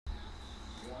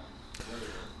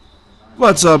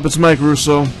What's up? It's Mike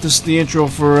Russo. This is the intro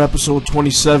for episode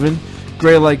 27,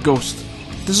 Grey Like Ghost.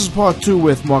 This is part 2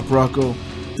 with Mark Rocco.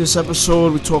 This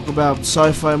episode we talk about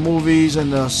sci-fi movies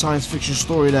and the science fiction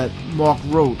story that Mark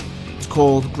wrote. It's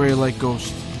called Grey Like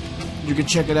Ghost. You can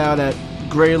check it out at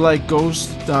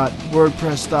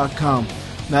greylikeghost.wordpress.com.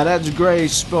 Now that's Grey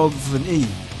spelled with an E.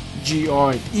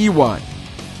 G-R-E-Y.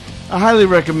 I highly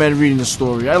recommend reading the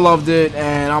story. I loved it,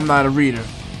 and I'm not a reader.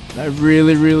 I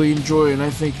really enjoy it, and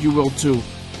I think you will too.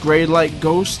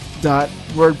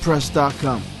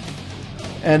 greylikeghost.wordpress.com.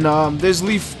 And there's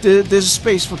a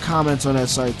space for comments on that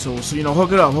site too. So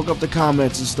hook up the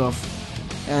comments and stuff.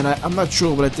 And I'm not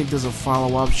sure, but I think there's a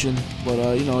follow option. But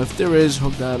if there is,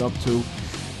 hook that up too.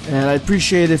 And I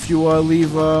appreciate if you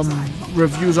leave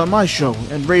reviews on my show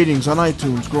and ratings on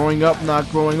iTunes. Growing Up, Not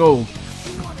Growing Old.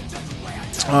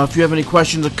 If you have any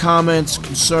questions or comments,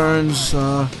 concerns,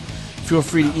 feel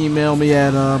free to email me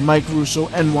at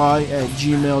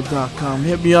mikerussony@gmail.com.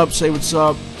 Hit me up, say what's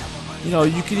up.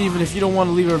 You can even, if you don't want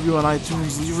to leave a review on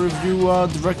iTunes, leave a review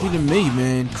directly to me,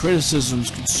 man.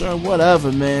 Criticisms, concern,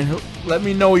 whatever, man. Let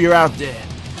me know you're out there.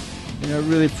 And I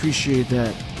really appreciate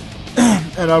that.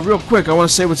 And real quick, I want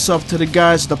to say what's up to the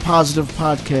guys at the Positive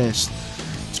Podcast.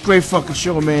 It's a great fucking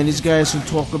show, man. These guys can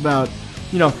talk about,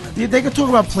 they can talk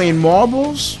about playing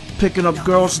marbles, picking up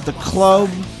girls at the club,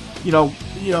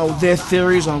 their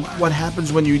theories on what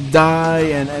happens when you die,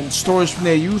 and stories from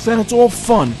their youth, and it's all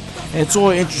fun, and it's all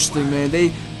interesting, man.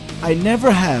 I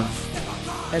never have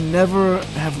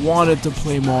wanted to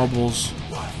play marbles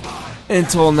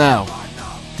until now.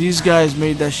 These guys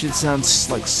made that shit sound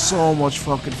like so much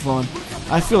fucking fun.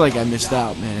 I feel like I missed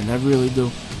out, man. I really do.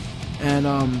 And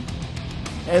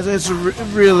it's a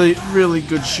really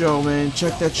good show, man.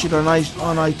 Check that shit on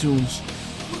iTunes.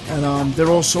 And they're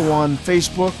also on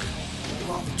Facebook,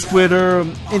 Twitter,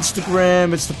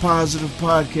 Instagram. It's the Positive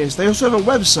Podcast. They also have a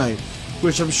website,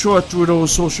 which I'm sure through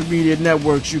those social media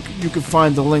networks you can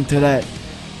find the link to that.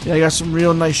 Yeah, I got some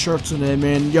real nice shirts in there,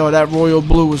 man. Yo, that royal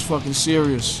blue was fucking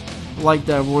serious. I like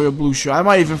that royal blue shirt. I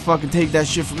might even fucking take that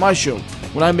shit for my show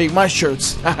when I make my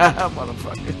shirts.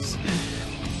 Motherfuckers.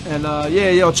 And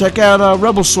check out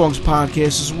Rebel Songs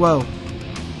Podcast as well.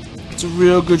 It's a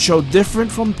real good show,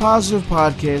 different from Positive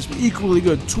Podcast, but equally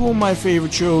good. Two of my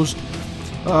favorite shows.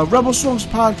 Rebel Songs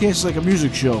Podcast is like a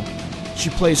music show. She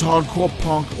plays hardcore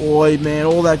punk, oi, man,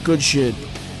 all that good shit.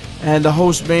 And the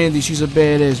host, Mandy, she's a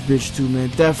badass bitch too, man.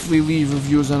 Definitely leave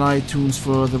reviews on iTunes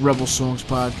for the Rebel Songs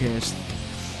Podcast.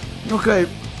 Okay,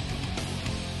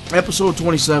 episode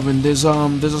 27. There's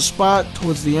a spot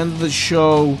towards the end of the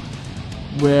show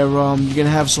where you're gonna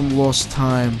have some lost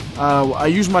time. I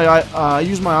use my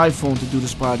iPhone to do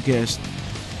this podcast,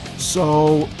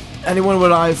 so anyone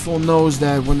with an iPhone knows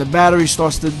that when the battery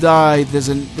starts to die, there's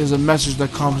a message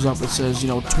that comes up that says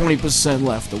 20%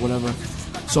 left or whatever.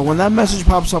 So when that message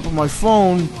pops up on my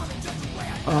phone,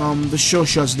 the show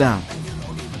shuts down.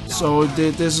 So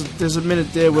there's a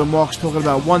minute there where Mark's talking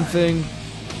about one thing,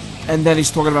 and then he's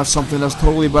talking about something else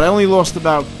totally. But I only lost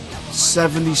about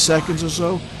 70 seconds or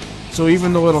so. So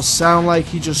even though it'll sound like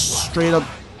he just straight up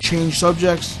changed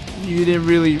subjects, you didn't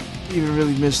really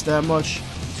miss that much.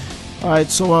 Alright,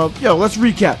 so let's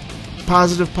recap.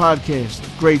 Positive Podcast,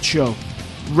 great show.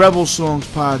 Rebel Songs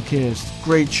Podcast,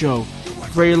 great show.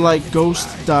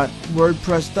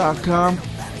 greylikeghost.wordpress.com.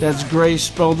 That's Grey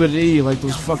spelled with an E, like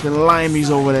those fucking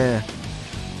limeys over there.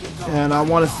 And I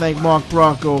want to thank Mark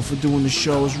Rocco for doing the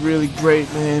show. It was really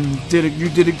great, man. You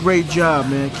did a great job,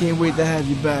 man. I can't wait to have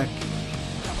you back.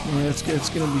 Yeah, it's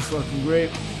gonna be fucking great.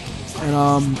 And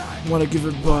I want to give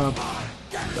a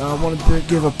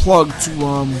plug to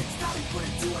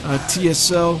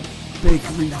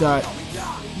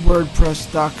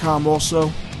tslbakery.wordpress.com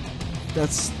also.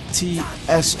 That's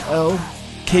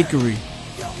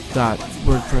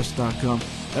tslcakery.wordpress.com.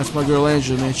 That's my girl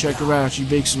Angela, man. Check her out. She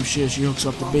bakes some shit. She hooks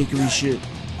up the bakery shit.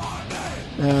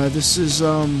 This is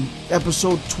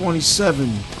episode 27,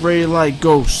 Grey Like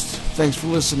Ghost. Thanks for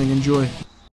listening. Enjoy.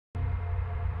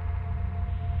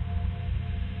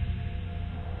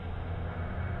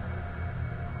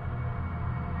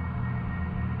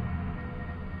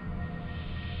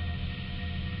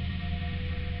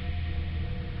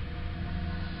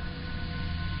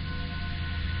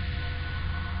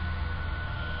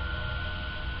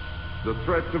 The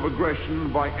threats of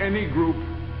aggression by any group,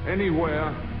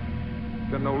 anywhere,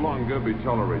 can no longer be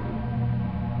tolerated.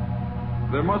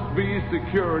 There must be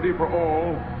security for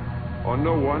all, or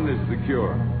no one is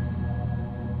secure.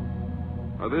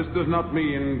 Now, this does not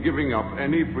mean giving up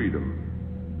any freedom,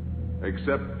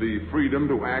 except the freedom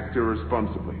to act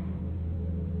irresponsibly.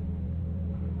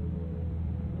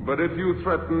 But if you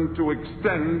threaten to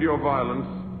extend your violence,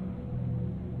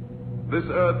 this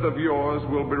earth of yours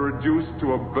will be reduced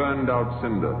to a burned-out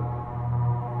cinder.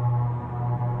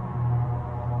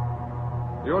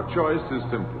 Your choice is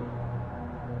simple.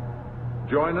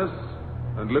 Join us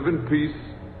and live in peace,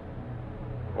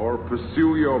 or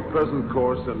pursue your present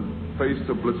course and face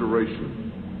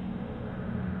obliteration.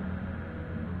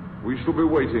 We shall be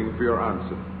waiting for your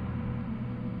answer.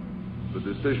 The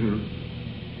decision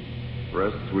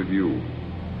rests with you.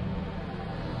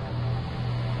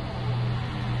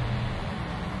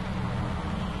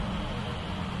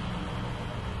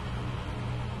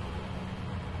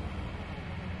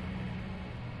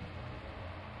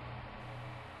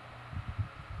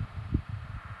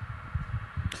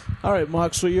 All right,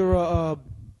 Mark. So you're a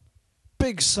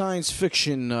big science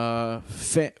fiction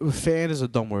fan is a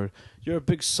dumb word. You're a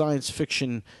big science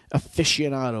fiction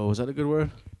aficionado. Is that a good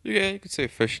word? Yeah, you could say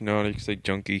aficionado. You could say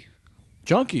junkie.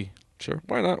 Junkie. Sure,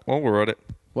 why not? While we're at it.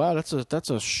 Wow, that's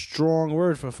a strong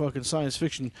word for fucking science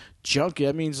fiction. Junkie.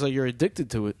 That means like you're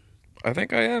addicted to it. I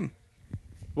think I am.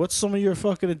 What's some of your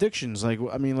fucking addictions? Like,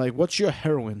 I mean, like, what's your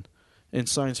heroin in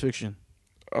science fiction?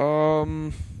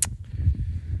 Kind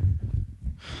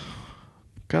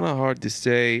of hard to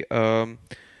say.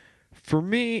 For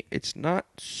me, it's not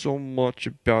so much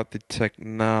about the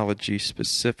technology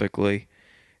specifically.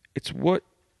 It's what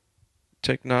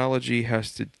technology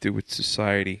has to do with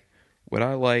society. What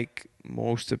I like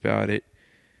most about it,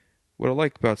 what I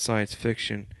like about science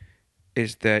fiction,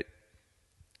 is that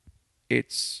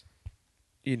it's,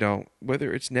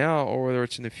 whether it's now or whether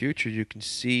it's in the future, you can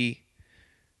see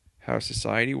how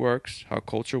society works, how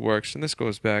culture works. And this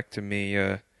goes back to me,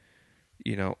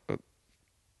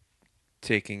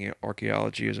 taking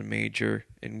archaeology as a major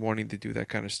and wanting to do that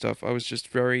kind of stuff. I was just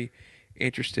very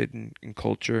interested in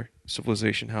culture,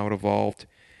 civilization, how it evolved.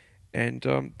 And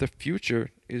the future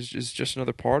is just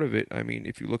another part of it. I mean,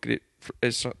 if you look at it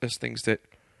as things that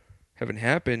haven't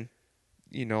happened,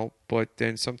 but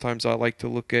then sometimes I like to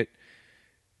look at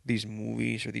these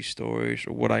movies or these stories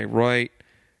or what I write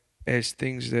as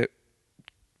things that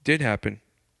did happen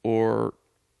or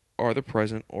are the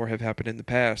present or have happened in the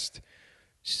past.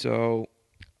 So,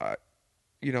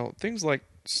 things like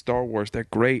Star Wars, they're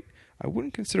great. I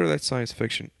wouldn't consider that science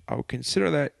fiction. I would consider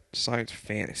that science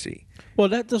fantasy. Well,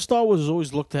 the Star Wars is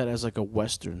always looked at as like a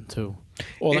Western, too.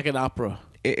 Or like an opera.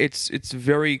 It's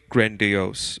very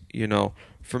grandiose,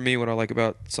 For me, what I like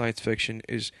about science fiction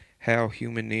is how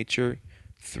human nature,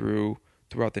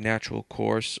 throughout the natural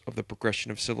course of the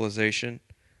progression of civilization,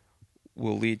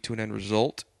 will lead to an end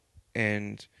result.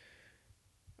 And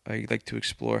I like to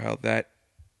explore how that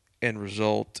end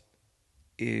result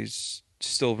is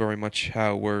still very much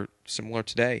how we're similar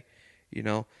today.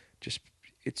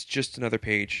 It's just another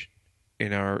page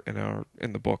in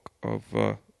the book of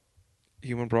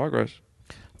human progress.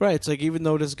 Right. It's like even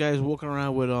though this guy's walking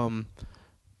around with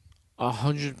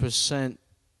 100%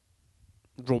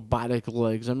 robotic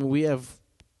legs. I mean, we have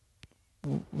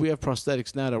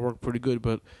prosthetics now that work pretty good,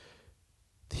 but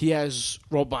he has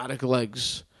robotic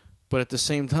legs. But at the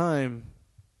same time,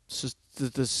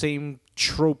 the same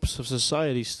tropes of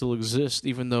society still exist,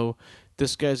 even though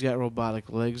this guy's got robotic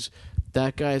legs.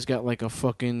 That guy's got like a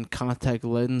fucking contact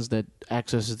lens that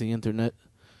accesses the internet.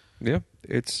 Yeah,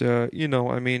 it's,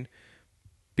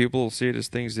 people see it as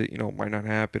things that, might not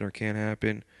happen or can't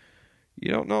happen.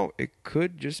 You don't know. It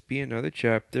could just be another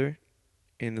chapter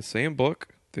in the same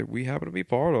book that we happen to be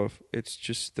part of. It's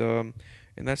just, and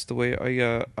that's the way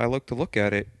I like to look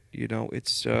at it.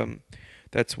 It's,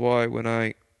 that's why when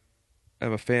I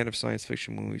am a fan of science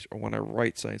fiction movies or when I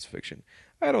write science fiction,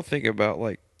 I don't think about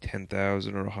like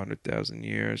 10,000 or 100,000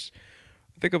 years.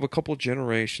 I think of a couple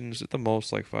generations, at the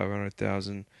most like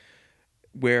 500,000,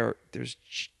 where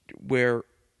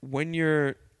when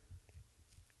you're,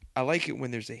 I like it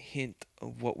when there's a hint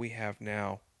of what we have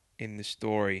now in the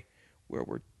story, where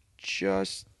we're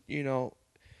just,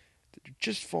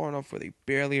 just far enough where they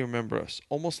barely remember us.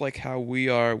 Almost like how we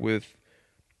are with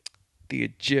the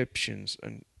Egyptians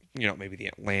and, maybe the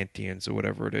Atlanteans or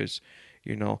whatever it is.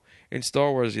 In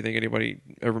Star Wars, you think anybody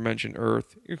ever mentioned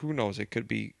Earth? Who knows? It could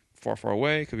be far, far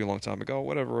away. It could be a long time ago,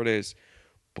 whatever it is.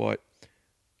 But,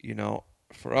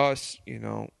 for us,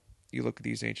 you look at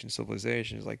these ancient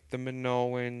civilizations like the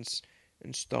Minoans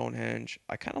and Stonehenge.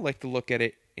 I kind of like to look at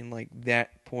it in like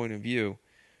that point of view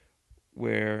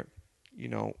where,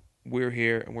 we're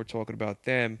here and we're talking about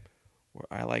them, where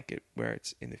I like it where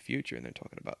it's in the future and they're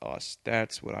talking about us.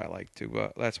 That's what I like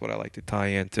to tie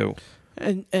into.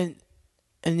 And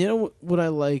you know what I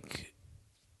like?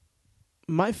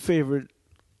 My favorite,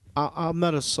 I'm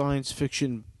not a science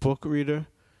fiction book reader,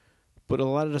 but a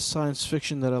lot of the science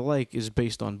fiction that I like is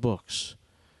based on books.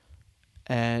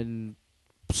 And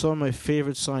some of my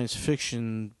favorite science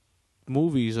fiction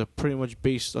movies are pretty much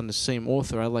based on the same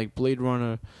author. I like Blade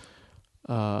Runner,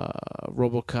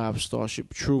 RoboCop,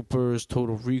 Starship Troopers,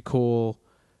 Total Recall,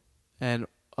 and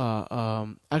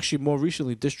actually more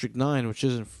recently District 9, which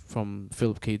isn't from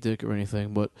Philip K. Dick or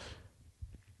anything, but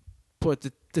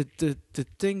the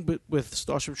thing with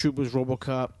Starship Troopers,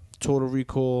 RoboCop, Total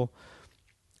Recall,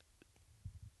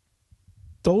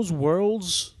 those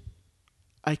worlds,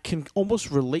 I can almost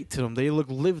relate to them. They look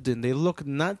lived in. They look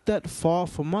not that far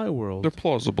from my world. They're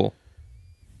plausible.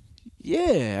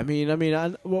 Yeah, I mean,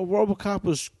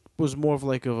 RoboCop was more of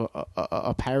like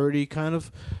a parody kind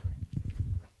of.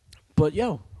 But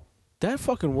yo, that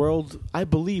fucking world, I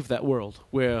believe that world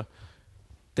where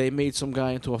they made some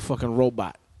guy into a fucking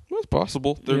robot. Well, it's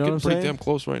possible. They're You know getting what I'm pretty saying? damn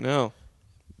close right now.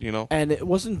 And it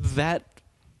wasn't that.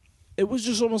 It was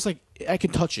just almost like I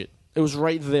could touch it. It was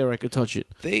right there. I could touch it.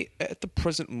 They, at the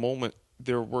present moment,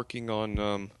 they're working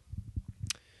on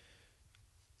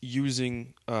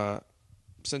using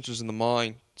sensors in the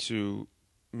mind to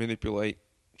manipulate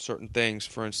certain things.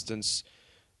 For instance,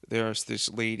 there's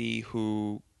this lady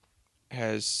who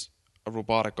has a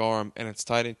robotic arm, and it's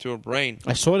tied into her brain.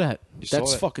 I saw that. You saw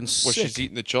That's that? fucking sick. Where she's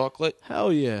eating the chocolate.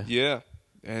 Hell yeah. Yeah,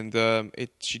 and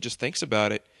she just thinks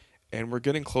about it, and we're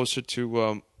getting closer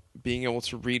to being able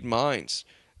to read minds.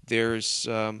 There's,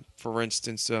 for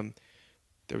instance,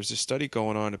 there was a study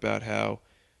going on about how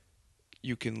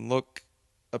you can look,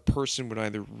 a person would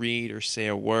either read or say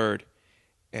a word,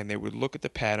 and they would look at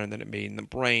the pattern that it made in the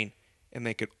brain, and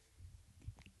they could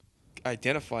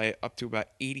identify it up to about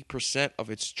 80%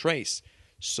 of its trace.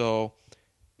 So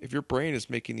if your brain is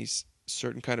making these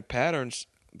certain kind of patterns,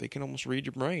 they can almost read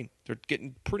your brain. They're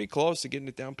getting pretty close to getting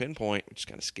it down pinpoint, which is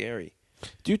kind of scary.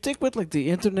 Do you think with like the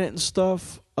internet and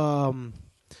stuff,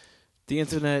 the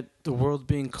internet, the world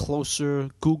being closer,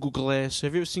 Google Glass.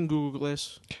 Have you ever seen Google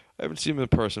Glass? I haven't seen them in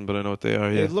person, but I know what they are,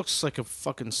 yeah. It looks like a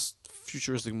fucking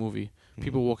futuristic movie.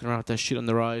 People walking around with that shit on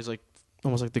their eyes, like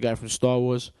almost like the guy from Star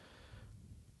Wars.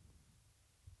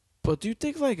 But do you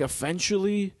think, like,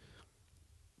 eventually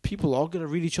people are going to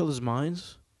read each other's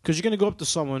minds? Because you're going to go up to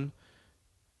someone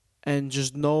and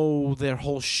just know their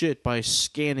whole shit by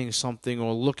scanning something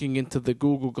or looking into the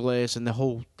Google Glass, and the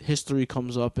whole history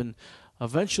comes up, and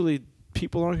eventually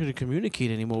people aren't going to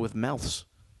communicate anymore with mouths.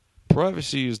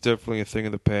 Privacy is definitely a thing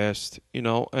of the past,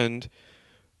 and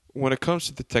when it comes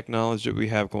to the technology that we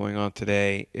have going on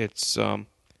today, it's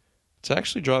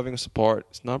actually driving us apart.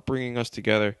 It's not bringing us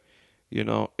together.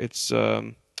 It's yeah,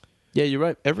 you're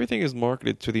right. Everything is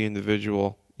marketed to the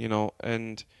individual,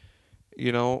 and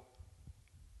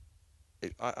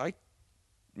I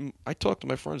talk to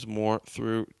my friends more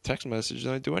through text message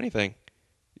than I do anything,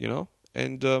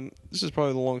 and this is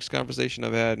probably the longest conversation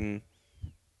I've had in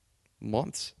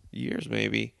months, years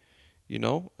maybe,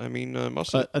 I mean,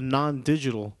 most of a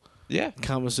non-digital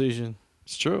conversation.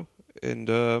 It's true. And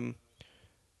the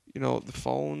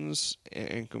phones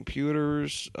and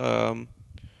computers, I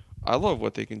love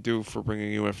what they can do for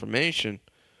bringing you information,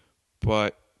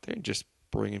 but they're just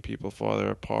bringing people farther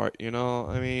apart,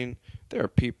 I mean, there are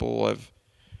people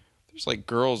there's like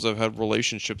girls I've had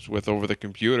relationships with over the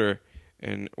computer,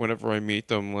 and whenever I meet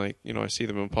them, like, I see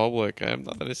them in public, I have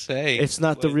nothing to say. It's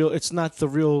not the real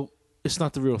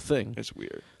thing. It's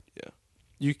weird. Yeah.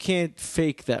 You can't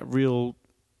fake that real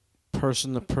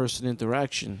person-to-person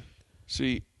interaction.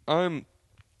 See, I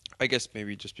guess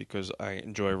maybe just because I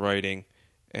enjoy writing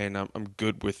and I'm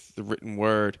good with the written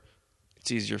word,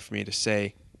 it's easier for me to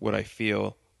say what I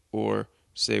feel or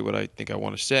say what I think I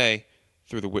want to say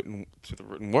through the written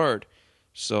word.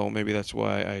 So maybe that's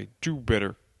why I do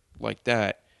better like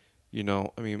that. I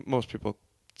mean,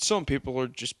 some people are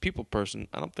just people person.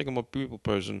 I don't think I'm a people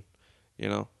person.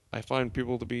 I find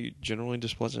people to be generally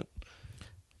displeasant.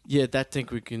 Yeah, I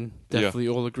think we can definitely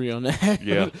all agree on that.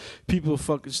 Yeah. People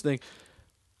fucking stink.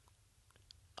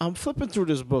 I'm flipping through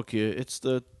this book here. It's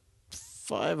the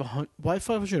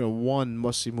 501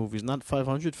 must-see movies, not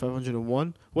 500,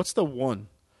 501. What's the one?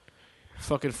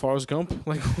 Fucking Forrest Gump?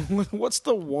 Like, what's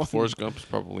the one? Forrest Gump's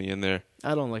probably in there.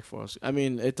 I don't like Forrest. I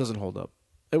mean, it doesn't hold up.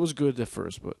 It was good at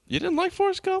first, but... You didn't like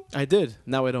Forrest Gump? I did.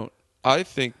 Now I don't. I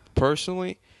think,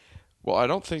 personally, I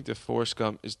don't think that Forrest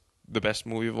Gump is the best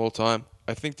movie of all time.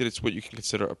 I think that it's what you can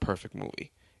consider a perfect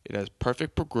movie. It has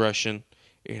perfect progression.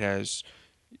 It has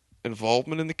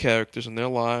involvement in the characters and their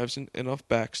lives and enough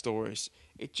backstories.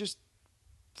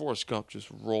 Forrest Gump just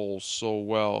rolls so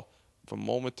well from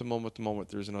moment to moment to moment.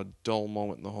 There isn't a dull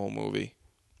moment in the whole movie.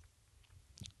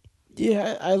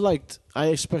 Yeah, I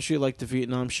especially liked the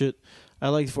Vietnam shit. I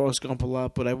liked Forrest Gump a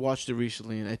lot, but I watched it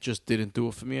recently and it just didn't do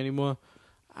it for me anymore.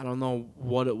 I don't know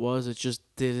what it was. It just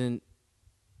didn't.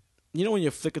 You know when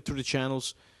you flicker through the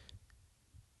channels,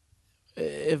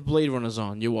 if Blade Runner's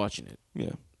on, you're watching it.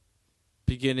 Yeah.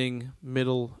 Beginning,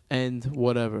 middle, end,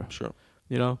 whatever. Sure.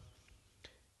 You know?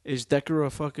 Is Decker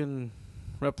a fucking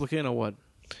replicant or what?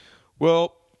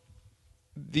 Well,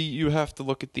 you have to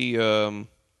look at the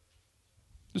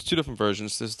there's two different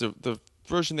versions. There's the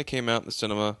version that came out in the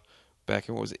cinema back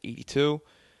in, what was it, 82,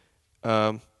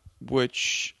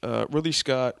 which Ridley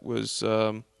Scott was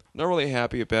not really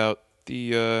happy about.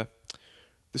 The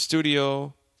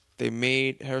studio, they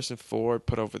made Harrison Ford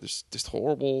put over this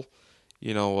horrible,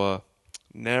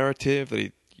 narrative that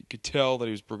you could tell that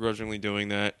he was begrudgingly doing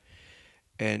that.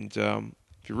 And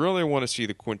if you really want to see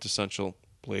the quintessential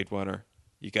Blade Runner,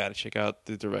 you got to check out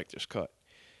the director's cut.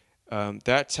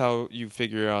 That's how you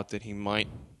figure out that he might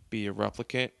be a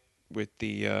replicant with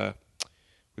the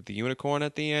unicorn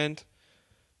at the end.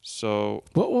 So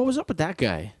what was up with that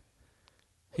guy?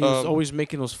 He was always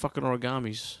making those fucking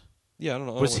origamis. Yeah, I don't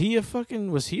know. Was he a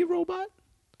robot?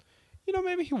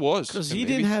 Maybe he was. Because he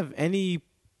didn't have any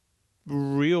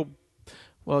real.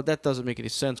 Well, that doesn't make any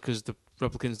sense because the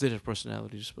replicants did have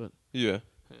personalities, but yeah.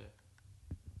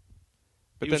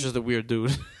 But he was just a weird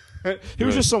dude. He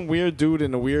was just some weird dude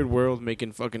in a weird world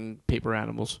making fucking paper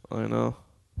animals. I know.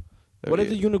 What did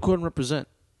the unicorn represent?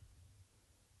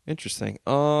 Interesting.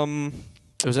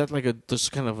 Was that like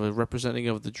just kind of a representing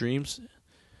of the dreams?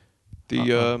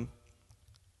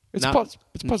 It's a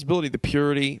possibility. The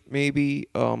purity, maybe.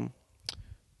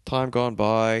 Time gone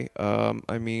by.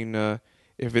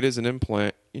 If it is an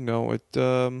implant,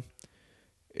 it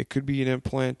could be an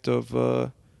implant of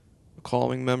a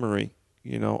calming memory.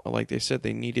 Like they said,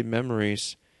 they needed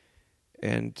memories,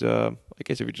 and I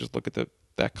guess if you just look at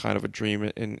that kind of a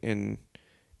dream in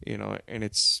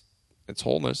its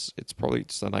wholeness, it's probably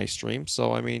just a nice dream.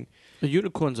 So the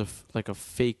unicorn's like a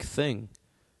fake thing.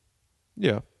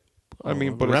 Yeah, but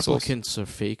replicants are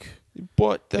fake.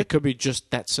 But it could be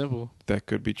just that simple. That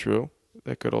could be true.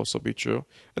 That could also be true.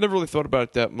 I never really thought about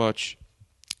it that much.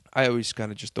 I always kind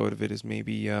of just thought of it as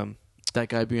maybe that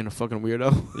guy being a fucking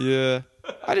weirdo. Yeah,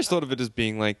 I just thought of it as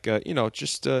being like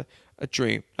just a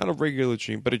dream, not a regular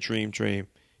dream, but a dream,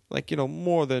 like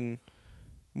more than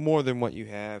what you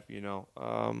have.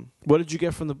 What did you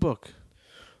get from the book?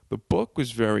 The book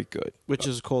was very good. Which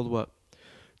is called what?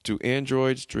 Do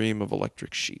Androids Dream of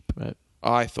Electric Sheep? Right.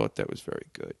 I thought that was very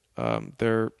good.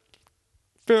 They're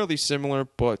fairly similar,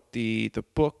 but the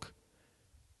book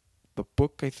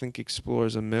I think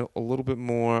explores a little bit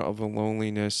more of the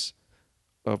loneliness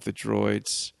of the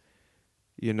droids.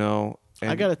 And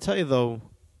I gotta tell you though,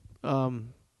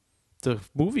 the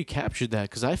movie captured that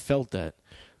because I felt that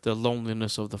the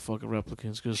loneliness of the fucking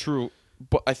replicants. True,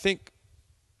 but I think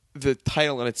the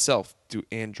title in itself, "Do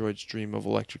Androids Dream of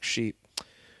Electric Sheep,"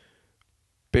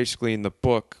 basically in the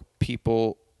book,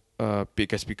 people,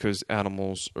 because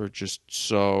animals are just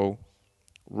so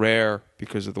rare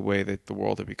because of the way that the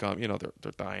world had become.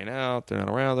 They're dying out. They're not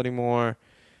around anymore.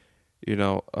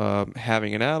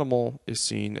 Having an animal is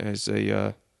seen as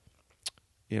a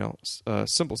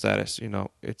simple status.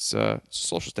 It's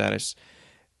social status,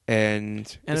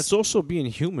 and it's also being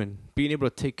human, being able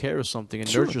to take care of something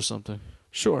and nurture something.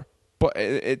 Sure, but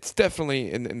it's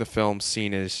definitely in the film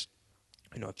seen as,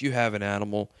 if you have an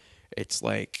animal, it's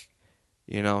like,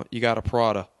 you got a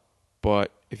Prada,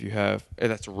 but if you have,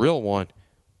 that's a real one,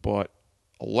 but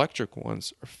electric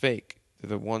ones are fake. They're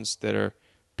the ones that are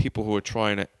people who are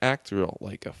trying to act real,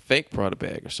 like a fake Prada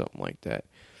bag or something like that.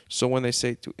 So when they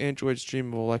say, do androids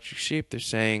dream of electric sheep, they're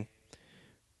saying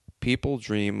people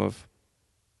dream of,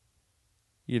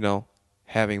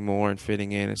 having more and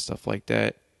fitting in and stuff like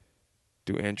that.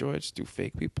 Do androids, do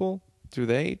fake people, do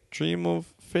they dream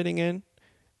of fitting in?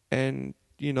 And,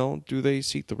 do they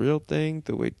seek the real thing?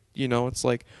 It's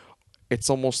like, it's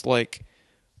almost like,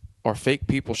 are fake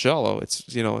people shallow? It's,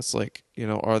 it's like,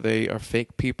 are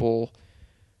fake people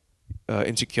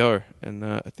insecure? And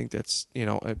I think that's,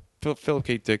 Philip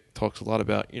K. Dick talks a lot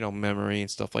about, memory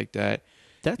and stuff like that.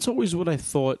 That's always what I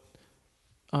thought.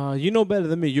 You know better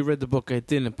than me. You read the book. I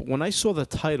didn't. But when I saw the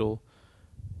title,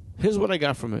 here's what I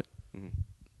got from it. Mm-hmm.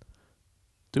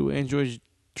 Do androids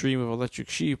dream of electric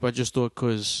sheep? I just thought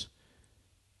because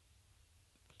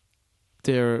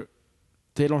they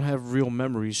don't have real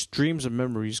memories. Dreams are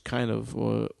memories, kind of,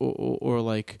 or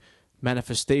like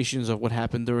manifestations of what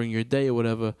happened during your day or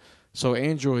whatever. So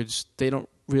androids, they don't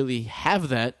really have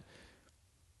that.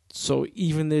 So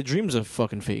even their dreams are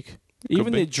fucking fake.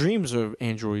 Even their dreams are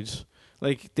androids.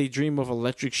 Like, they dream of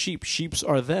electric sheep. Sheeps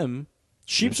are them.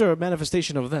 Sheeps are a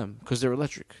manifestation of them because they're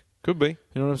electric. Could be. You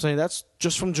know what I'm saying? That's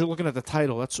just from looking at the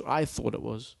title. That's what I thought it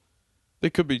was. They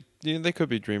could be. They could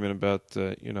be dreaming about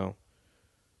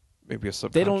maybe a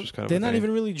subconscious They don't. kind of. They're a not thing.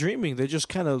 even really dreaming. They're just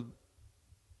kind of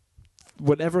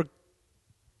whatever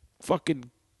fucking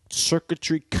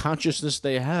circuitry consciousness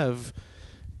they have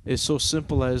is so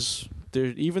simple as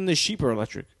even the sheep are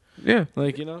electric. Yeah.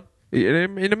 Like, you know.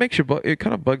 It makes you. It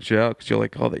kind of bugs you out because you're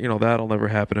like, oh, that'll never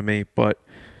happen to me. But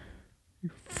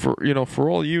for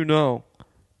all you know,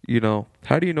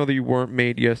 how do you know that you weren't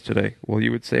made yesterday? Well,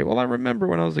 you would say, well, I remember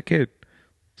when I was a kid.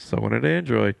 So when an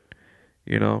Android,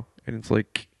 and it's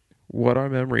like, what are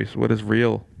memories? What is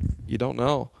real? You don't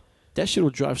know. That shit will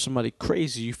drive somebody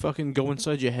crazy. You fucking go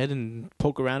inside your head and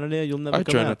poke around in there, you'll never I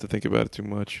come try out. not to think about it too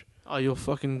much. Oh, you'll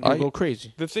I- go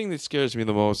crazy. The thing that scares me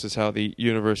the most is how the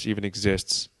universe even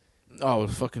exists. Oh,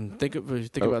 fucking think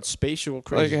about space, you'll go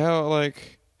crazy.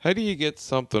 How do you get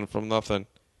something from nothing?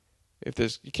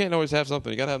 You can't always have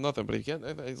something. You gotta have nothing. But you can't.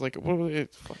 It's like,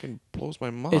 it fucking blows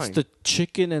my mind. It's the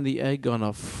chicken and the egg on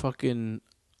a fucking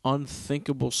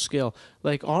unthinkable scale.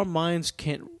 Like our minds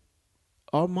can't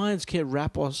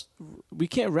wrap us. We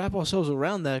can't wrap ourselves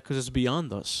around that because it's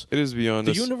beyond us. It is beyond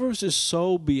The us. universe is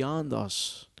so beyond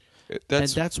us, and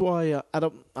that's why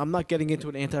I'm not getting into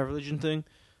an anti-religion thing,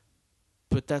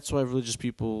 but that's why religious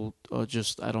people are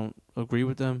just. I don't agree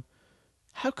with them.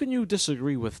 How can you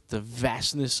disagree with the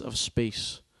vastness of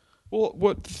space? Well,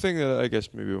 the thing that I guess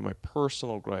maybe with my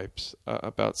personal gripes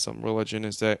about some religion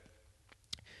is that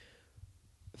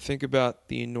think about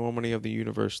the enormity of the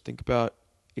universe. Think about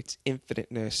its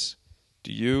infiniteness.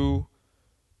 Do you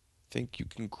think you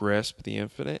can grasp the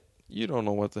infinite? You don't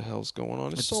know what the hell's going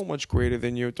on. It's so much greater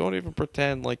than you. Don't even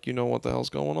pretend like you know what the hell's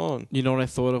going on. You know what I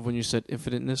thought of when you said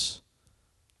infiniteness?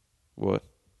 What?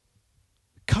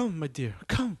 Come, my dear,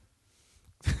 come.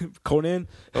 Conan,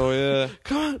 Oh yeah,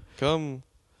 come on. come.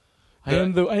 I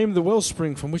am the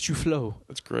wellspring from which you flow.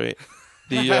 That's great.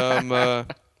 The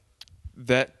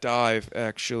that dive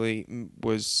actually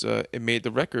was it made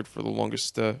the record for the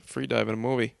longest free dive in a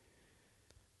movie.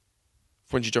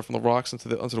 When you jump from the rocks onto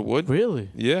the wood.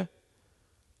 Really? Yeah,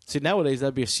 See, nowadays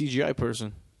that'd be a CGI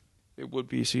person. it would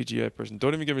be a CGI person.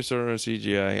 Don't even get me started on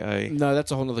CGI. No, that's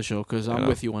a whole other show because I'm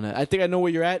with you on that. I think I know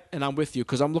where you're at, and I'm with you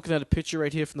because I'm looking at a picture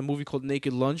right here from the movie called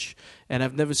Naked Lunch, and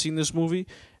I've never seen this movie,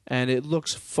 and it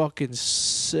looks fucking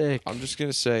sick. I'm just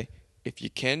gonna say, if you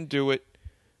can do it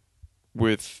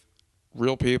with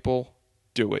real people,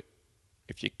 do it.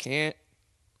 If you can't,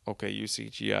 okay, use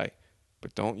CGI,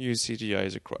 but don't use CGI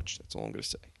as a crutch. That's all I'm gonna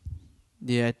say.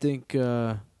 Yeah, I think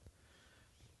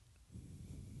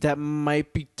that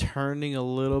might be turning a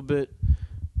little bit.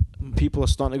 People are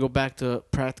starting to go back to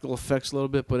practical effects a little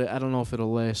bit, but I don't know if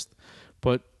it'll last.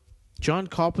 But John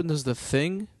Carpenter's The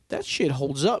Thing, that shit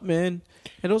holds up, man.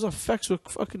 And those effects were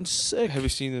fucking sick. Have you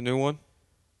seen the new one?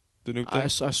 The new thing? I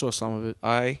saw some of it.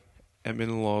 I am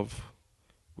in love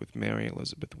with Mary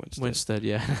Elizabeth Winstead. Winstead,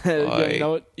 yeah. I you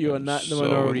know what? You are not in the so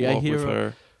minority. in love with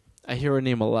her. I hear her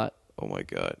name a lot. Oh my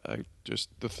god!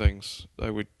 The things. I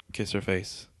would kiss her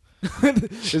face.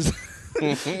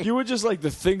 You were just like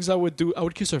the things I would do. I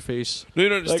would kiss her face. No, you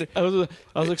don't Like, understand.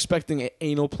 I was expecting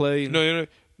anal play. No.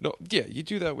 Yeah, you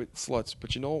do that with sluts,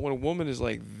 but you know what? When a woman is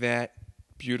like that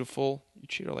beautiful, you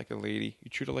treat her like a lady. You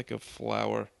treat her like a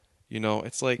flower.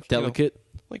 It's like Delicate.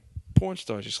 like porn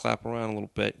stars. You slap her around a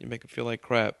little bit. You make her feel like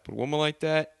crap. But a woman like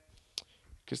that,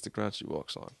 kiss the ground she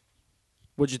walks on.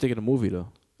 What'd you think of the movie though?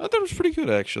 I thought it was pretty good,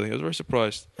 actually. I was very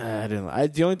surprised. I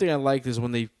didn't. The only thing I liked is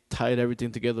when they tied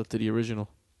everything together to the original.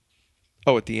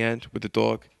 Oh, at the end with the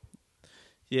dog,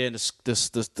 Yeah, and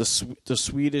the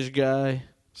Swedish guy.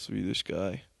 Swedish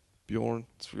guy, Bjorn.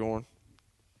 It's Bjorn.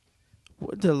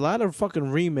 There are a lot of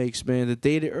fucking remakes, man. The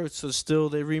Day the Earth Stood Still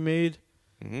they remade.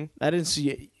 Mm-hmm. I didn't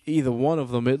see either one of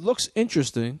them. It looks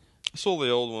interesting. I saw the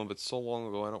old one, but so long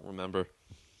ago I don't remember.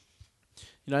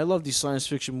 You know, I love these science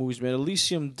fiction movies, man.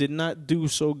 Elysium did not do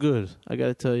so good. I got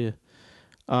to tell you.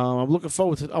 I'm looking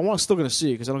forward to it. I'm still going to see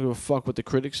it because I don't give a fuck what the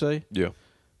critics say. Yeah.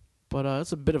 But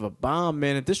it's a bit of a bomb,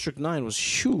 man. And District 9 was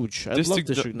huge. I love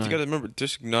District 9. You got to remember,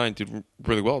 District 9 did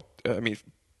really well. I mean,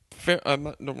 I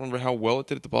don't remember how well it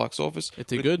did at the box office. It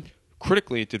did good.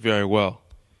 Critically, it did very well.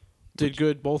 Did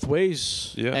good both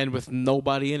ways. Yeah. And with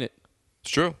nobody in it.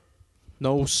 It's true.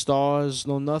 No stars,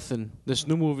 no nothing. This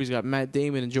new movie's got Matt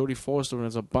Damon and Jodie Foster, and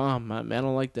it's a bomb. Man, I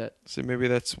don't like that. See, maybe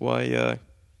that's why.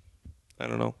 I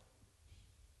don't know.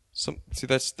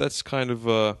 That's kind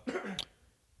of.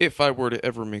 If I were to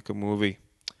ever make a movie,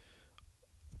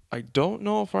 I don't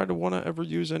know if I'd want to ever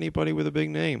use anybody with a big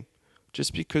name,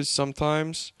 just because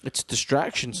sometimes It's a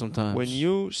distraction sometimes. when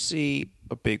you see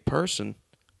a big person,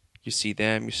 You see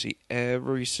them. You see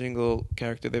every single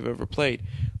character they've ever played.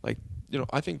 Like,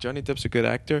 I think Johnny Depp's a good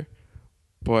actor,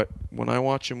 but when I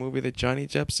watch a movie that Johnny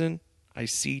Depp's in, I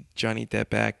see Johnny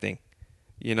Depp acting.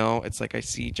 It's like I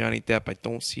see Johnny Depp. I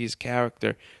don't see his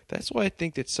character. That's why I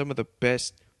think that some of the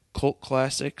best cult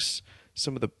classics,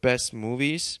 some of the best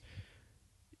movies,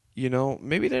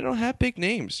 maybe they don't have big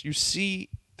names. You see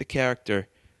the character.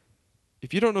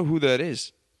 If you don't know who that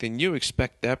is, then you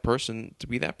expect that person to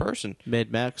be that person.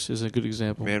 Mad Max is a good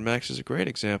example. Mad Max is a great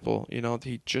example.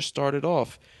 He just started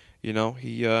off. He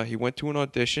went to an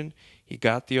audition. He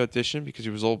got the audition because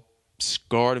he was all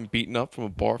scarred and beaten up from a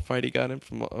bar fight he got in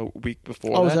from a week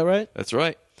before. Oh, is that right? That's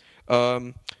right.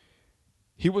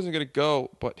 He wasn't going to go,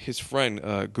 but his friend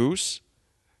Goose,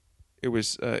 he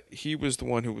was the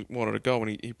one who wanted to go,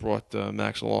 and he brought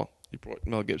Max along. He brought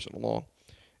Mel Gibson along,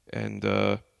 and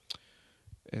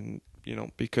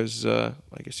because I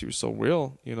guess he was so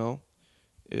real,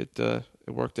 it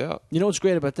worked out. What's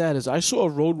great about that is I saw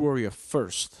Road Warrior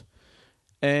first,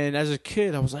 and as a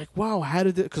kid I was like, wow, how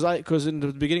did it? Because in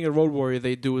the beginning of Road Warrior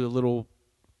they do a little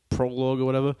prologue or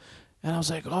whatever, and I was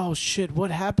like, oh shit,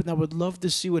 what happened? I would love to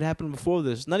see what happened before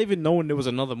this. Not even knowing there was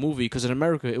another movie, because in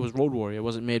America it was Road Warrior, it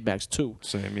wasn't Mad Max 2.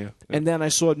 Same, yeah. And then I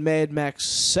saw Mad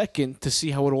Max 2 to see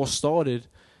how it all started.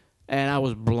 And I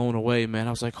was blown away, man.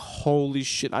 I was like, holy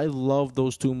shit, I love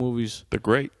those two movies. They're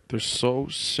great. They're so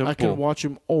simple. I can watch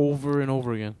them over and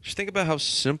over again. Just think about how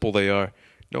simple they are.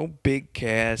 No big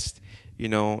cast. You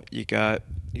got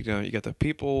the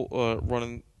people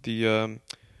running the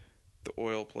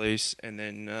oil place, and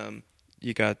then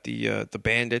you got the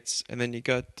bandits, and then you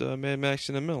got Mad Max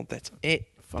in the middle. That's it.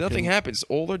 Nothing happens.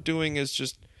 All they're doing is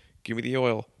just give me the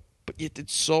oil. But yet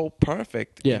it's so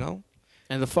perfect, Yeah.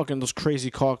 And those crazy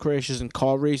car crashes and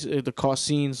car races, the car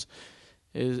scenes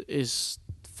is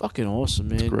fucking awesome,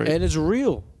 man. It's great. And it's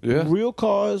real. Yeah. Real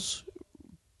cars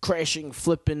crashing,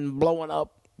 flipping, blowing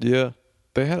up. Yeah.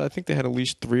 I think they had at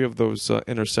least 3 of those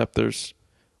interceptors.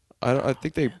 I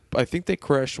think they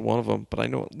crashed one of them, but I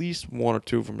know at least 1 or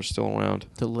 2 of them are still around.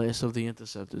 The last of the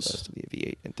interceptors. Last of the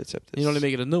V8 interceptors. They're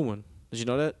making a new one. Did you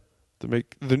know that? To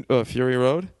make the Fury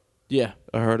Road? Yeah.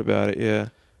 I heard about it, yeah.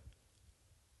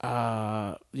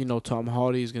 Tom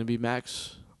Hardy is going to be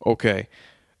Max. Okay.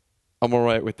 I'm all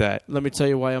right with that. Let me tell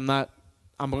you why I'm not.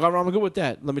 I'm good with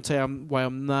that. Let me tell you why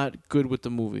I'm not good with the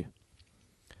movie.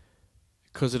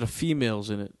 Because of the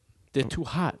females in it. They're too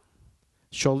hot.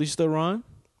 Charlize Theron.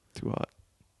 Too hot.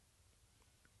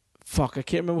 Fuck, I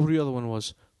can't remember who the other one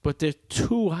was. But they're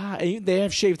too hot. They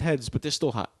have shaved heads, but they're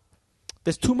still hot.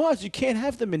 There's too much. You can't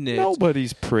have them in there.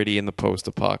 Nobody's pretty in the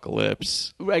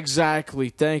post-apocalypse. Exactly.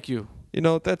 Thank you.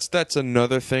 That's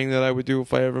another thing that I would do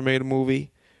if I ever made a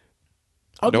movie.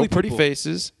 Ugly no pretty people.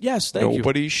 faces. Yes, thank you.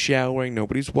 Nobody's showering.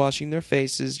 Nobody's washing their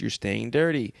faces. You're staying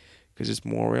dirty because it's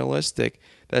more realistic.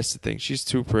 That's the thing. She's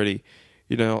too pretty.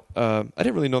 I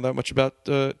didn't really know that much about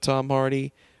Tom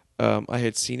Hardy. I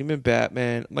had seen him in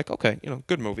Batman. I'm like, okay,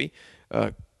 good movie,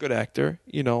 good actor,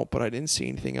 but I didn't see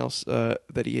anything else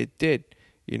that he did.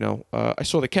 I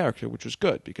saw the character, which was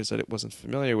good because I wasn't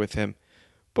familiar with him.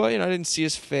 But, I didn't see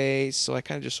his face, so I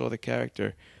kind of just saw the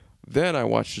character. Then I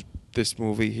watched this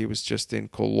movie. He was just in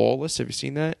Lawless. Have you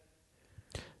seen that?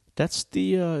 That's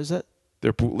the, is that?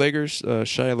 They're bootleggers.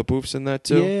 Shia LaBeouf's in that,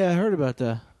 too. Yeah, I heard about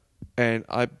that. And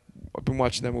I've been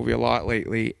watching that movie a lot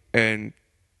lately, and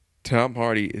Tom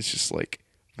Hardy is just like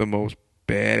the most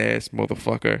badass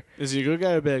motherfucker. Is he a good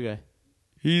guy or a bad guy?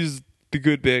 He's the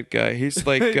good bad guy. He's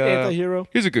like... anti-hero?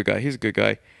 He's a good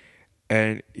guy.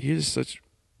 And he's such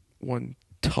one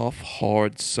tough,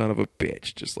 hard son of a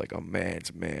bitch, just like a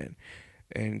man's man.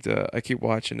 And I keep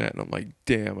watching that, and I'm like,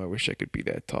 damn, I wish I could be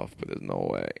that tough, but there's no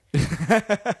way.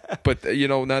 But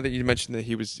now that you mentioned that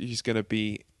he's gonna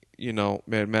be,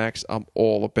 Mad Max, I'm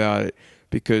all about it,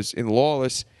 because in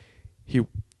Lawless, he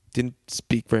didn't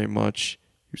speak very much.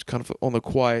 He was kind of on the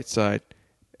quiet side,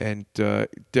 and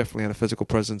definitely had a physical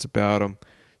presence about him.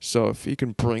 So if he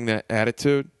can bring that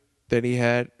attitude that he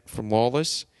had from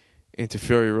Lawless into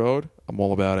Fury Road, I'm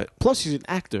all about it. Plus, he's an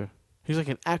actor. He's like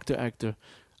an actor.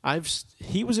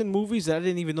 He was in movies that I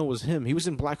didn't even know was him. He was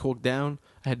in Black Hawk Down.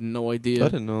 I had no idea. I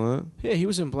didn't know that. Yeah, he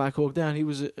was in Black Hawk Down. He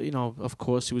was, of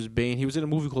course, he was Bane. He was in a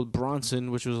movie called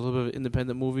Bronson, which was a little bit of an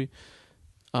independent movie.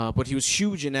 But he was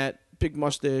huge in that, big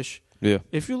mustache. Yeah.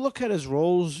 If you look at his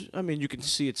roles, I mean, you can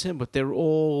see it's him, but they're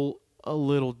all a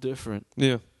little different.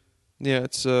 Yeah. Yeah,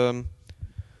 it's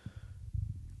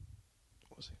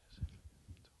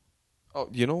Oh,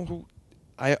 you know who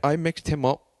I mixed him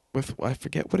up with? I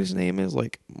forget what his name is,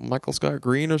 like Michael Scott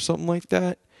Green or something like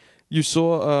that. You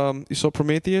saw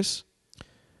Prometheus?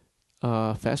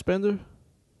 Fassbender?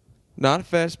 Not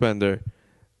Fassbender.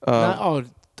 The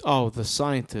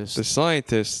scientist. The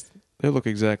scientists, they look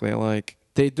exactly alike.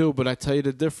 They do, but I tell you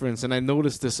the difference, and I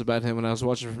noticed this about him when I was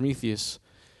watching Prometheus.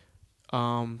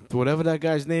 Whatever that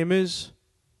guy's name is,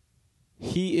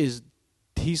 he's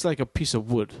like a piece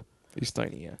of wood. He's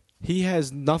tiny, yeah. He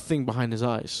has nothing behind his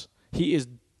eyes. He's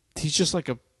just like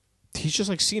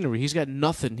scenery. He's got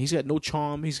nothing. He's got no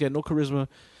charm. He's got no charisma.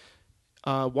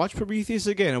 Watch Prometheus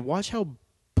again and watch how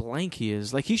blank he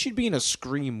is. Like he should be in a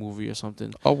Scream movie or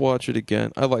something. I'll watch it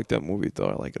again. I like that movie though.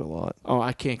 I like it a lot. Oh,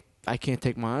 I can't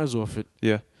take my eyes off it.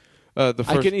 Yeah. I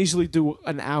can easily do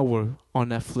an hour on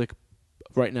that flick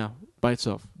right now by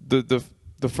itself. The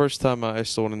first time I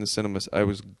saw it in the cinemas, I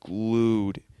was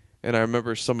glued. And I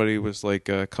remember somebody was like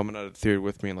coming out of the theater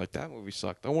with me and like, that movie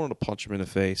sucked. I wanted to punch him in the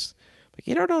face. Like,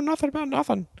 you don't know nothing about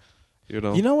nothing. You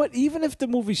know what? Even if the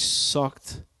movie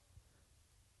sucked,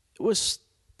 it was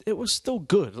still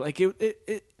good. Like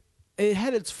it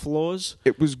had its flaws.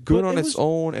 It was good on its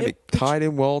own, and it tied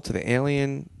in well to the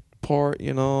alien part,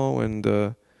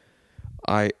 and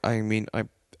I mean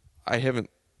I haven't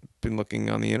been looking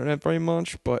on the internet very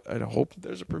much, but I hope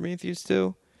there's a Prometheus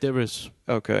too. There is.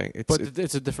 Okay.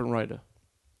 It's a different writer.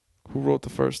 Who wrote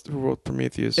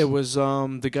Prometheus? It was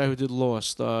the guy who did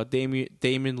Lost, Damon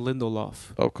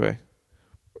Lindelof. Okay.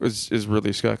 Is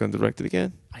Ridley Scott going to direct it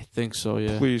again? I think so,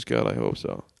 yeah. Please, God, I hope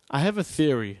so. I have a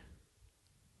theory.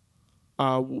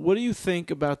 What do you think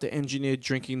about the engineer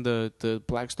drinking the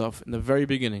black stuff in the very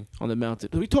beginning on the mountain?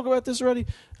 Did we talk about this already?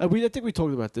 I think we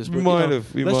talked about this. But, we might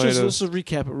have. Let's just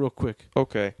recap it real quick.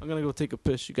 Okay. I'm going to go take a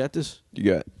piss. You got this? You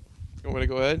got it. You want me to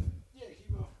go ahead? Yeah,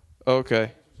 keep going.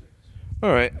 Okay.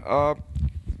 All right.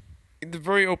 In the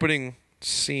very opening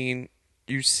scene,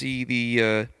 you see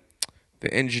the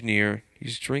engineer.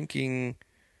 He's drinking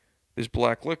this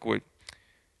black liquid,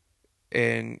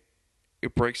 and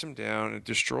it breaks him down. It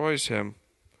destroys him.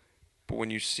 But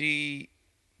when you see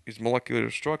his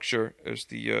molecular structure, as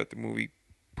the movie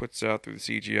puts out through the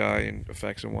CGI and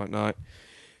effects and whatnot,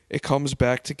 it comes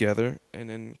back together and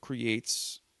then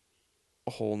creates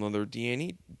a whole nother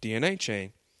DNA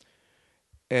chain.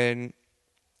 And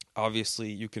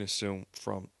obviously you can assume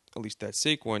from at least that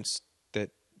sequence that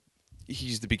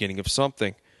he's the beginning of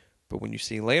something. But when you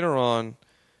see later on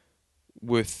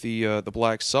with the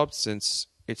black substance,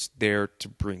 it's there to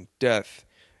bring death.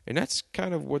 And that's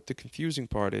kind of what the confusing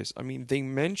part is. I mean, they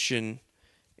mention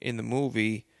in the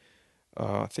movie,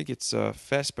 I think it's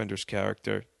Fassbender's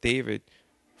character, David,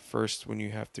 first when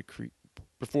you have to create,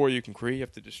 before you can create, you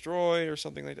have to destroy or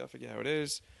something like that. I forget how it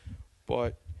is.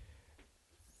 But,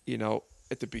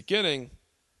 at the beginning,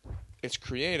 it's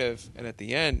creative, and at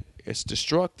the end, it's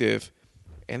destructive.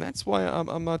 And that's why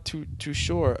I'm not too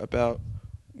sure about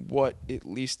what at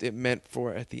least it meant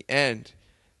for at the end.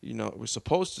 It was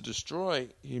supposed to destroy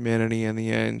humanity in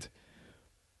the end.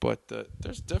 But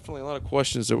there's definitely a lot of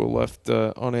questions that were left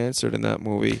unanswered in that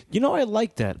movie. I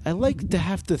like that. I like to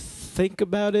have to think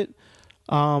about it.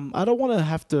 I don't want to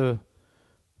have to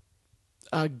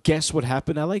guess what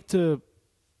happened. I like to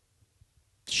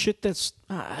shit that's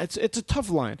it's a tough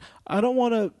line. I don't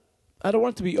want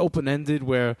it to be open-ended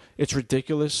where it's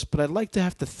ridiculous, but I'd like to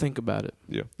have to think about it.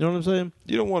 Yeah. You know what I'm saying?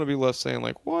 You don't want to be left saying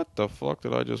like, "What the fuck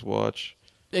did I just watch?"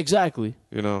 Exactly.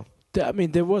 I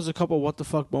mean, there was a couple what the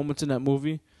fuck moments in that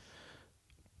movie.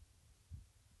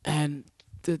 And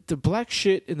the black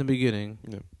shit in the beginning.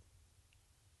 Yeah.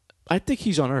 I think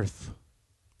he's on Earth.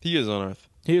 He is on Earth.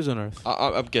 He is on Earth.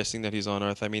 I'm guessing that he's on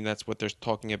Earth. I mean, that's what they're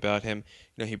talking about him.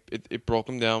 It broke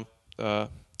him down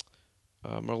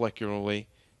molecularly,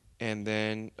 and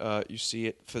then you see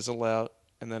it fizzle out,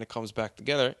 and then it comes back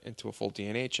together into a full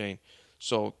DNA chain.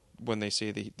 So when they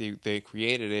say they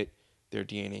created it, their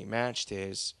DNA matched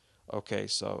his. Okay,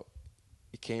 so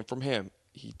it came from him.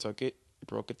 He took it, he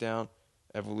broke it down,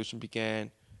 evolution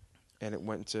began, and it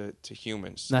went to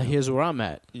humans. Now here's where I'm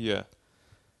at. Yeah.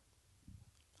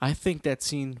 I think that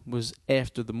scene was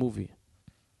after the movie.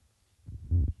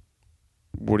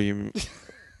 What do you mean?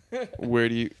 Where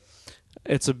do you...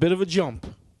 It's a bit of a jump.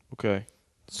 Okay.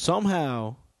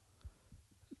 Somehow,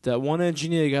 that one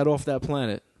engineer got off that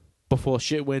planet before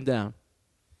shit went down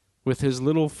with his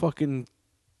little fucking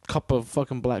cup of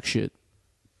fucking black shit.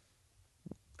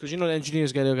 Because the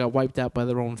engineers got wiped out by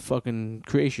their own fucking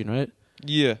creation, right?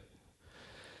 Yeah.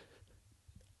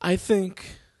 I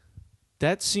think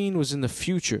that scene was in the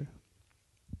future.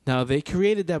 Now, they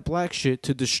created that black shit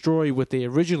to destroy what they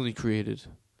originally created.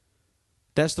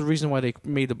 That's the reason why they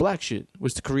made the black shit,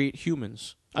 was to create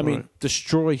humans. I mean,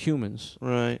 destroy humans.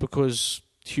 Right. Because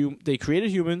they created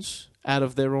humans out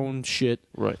of their own shit.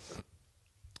 Right.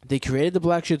 They created the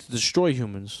black shit to destroy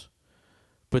humans.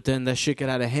 But then that shit got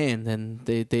out of hand, and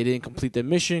they didn't complete their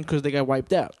mission because they got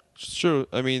wiped out. Sure.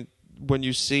 I mean, when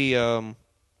you see them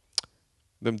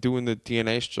doing the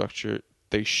DNA structure,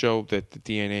 they show that the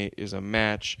DNA is a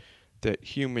match, that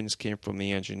humans came from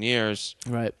the engineers.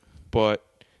 Right. But,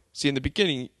 see, in the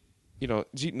beginning,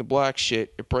 it's eating the black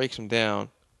shit, it breaks them down,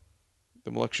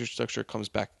 the molecular structure comes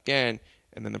back again,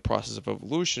 and then the process of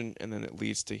evolution, and then it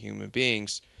leads to human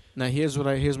beings. Now, here's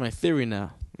my theory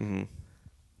now. Mm-hmm.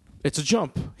 It's a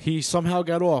jump. He somehow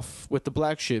got off with the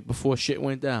black shit before shit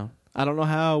went down. I don't know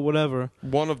how, whatever.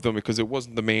 One of them, because it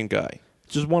wasn't the main guy.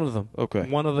 Just one of them. Okay.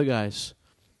 One of the guys.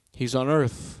 He's on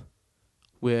Earth,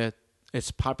 where it's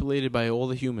populated by all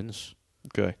the humans.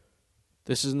 Okay.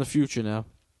 This is in the future now.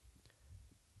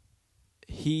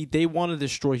 They want to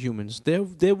destroy humans.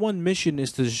 Their one mission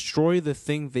is to destroy the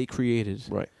thing they created.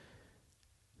 Right.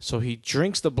 So he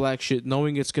drinks the black shit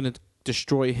knowing it's going to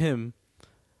destroy him.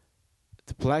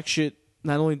 The black shit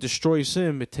not only destroys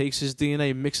him, it takes his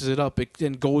DNA, mixes it up, it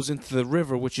then goes into the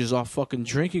river, which is our fucking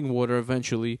drinking water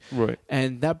eventually. Right.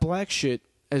 And that black shit,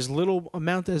 as little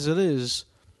amount as it is,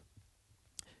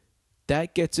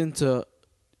 that gets into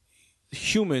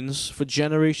humans for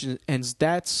generations, and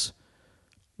that's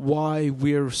why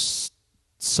we're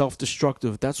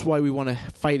self-destructive. That's why we want to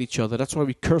fight each other. That's why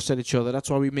we curse at each other. That's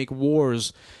why we make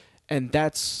wars. And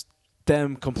that's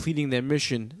them completing their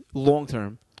mission long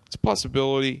term. It's a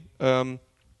possibility. When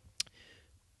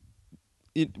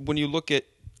you look at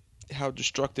how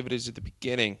destructive it is at the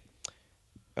beginning,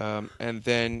 and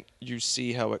then you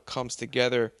see how it comes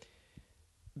together,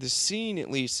 the scene at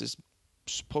least is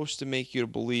supposed to make you to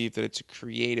believe that it's a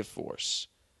creative force.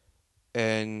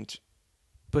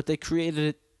 But they created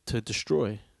it to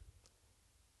destroy.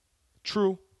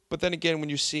 True. But then again, when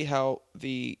you see how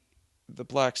the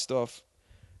black stuff,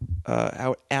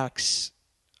 how it acts,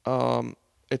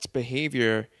 its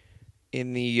behavior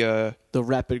in the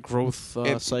rapid growth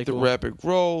cycle. The rapid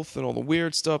growth and all the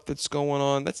weird stuff that's going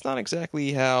on, that's not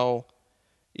exactly how,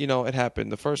 it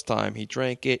happened the first time. He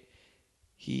drank it,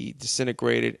 he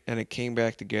disintegrated, and it came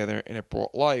back together, and it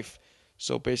brought life.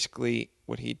 So basically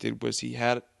what he did was he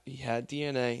had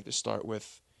DNA to start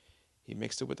with. He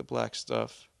mixed it with the black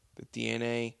stuff. The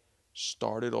DNA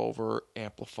started over,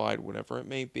 amplified, whatever it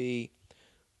may be.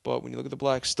 But when you look at the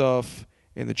black stuff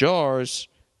in the jars,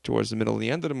 towards the middle of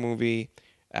the end of the movie,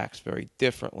 acts very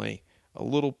differently. A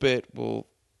little bit will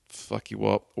fuck you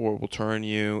up, or will turn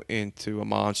you into a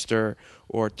monster,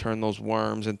 or turn those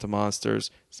worms into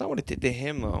monsters. It's not what it did to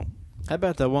him, though. How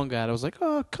about that one guy that was like,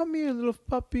 "Oh, come here, little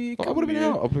puppy." I would have been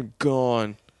out. I've been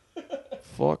gone.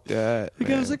 Fuck that. The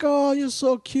guy was like, "Oh, you're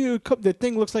so cute." The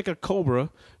thing looks like a cobra.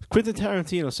 Quentin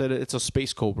Tarantino said it's a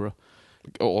space cobra.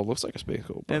 Oh, it looks like a space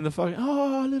cobra. And the fucking,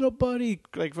 "Oh, little buddy,"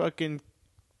 like fucking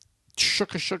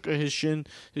shook his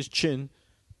chin.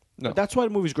 No. But that's why the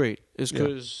movie's great. Is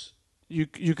because you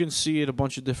can see it a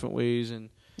bunch of different ways, and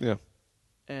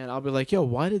I'll be like, "Yo,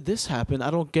 why did this happen?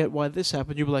 I don't get why this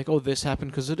happened." You'll be like, "Oh, this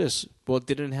happened because of this." Well, it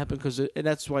didn't happen because of, and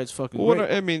that's why it's fucking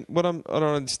great. What I don't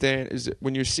understand is that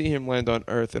when you see him land on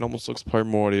Earth, it almost looks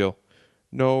primordial.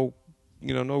 No,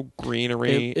 no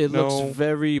greenery. It looks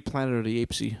very Planet of the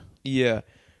Apes-y. Yeah,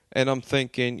 and I'm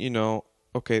thinking,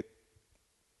 okay.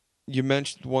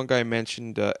 One guy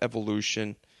mentioned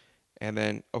evolution, and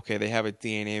then they have a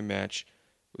DNA match.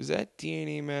 Was that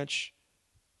DNA match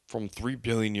from 3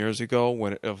 billion years ago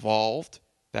when it evolved?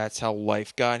 That's how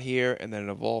life got here, and then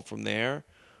it evolved from there?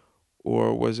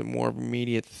 Or was it more of an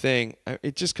immediate thing?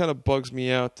 It just kind of bugs me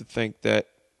out to think that,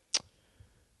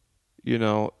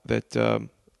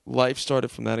 life started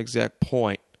from that exact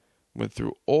point, went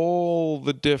through all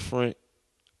the different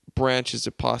branches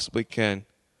it possibly can,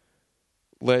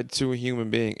 led to a human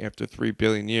being after 3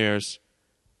 billion years.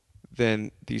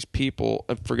 Then these people,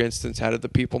 for instance, how did the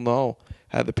people know?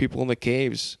 How did the people in the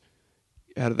caves,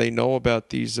 how do they know about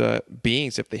these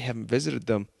beings if they haven't visited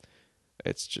them?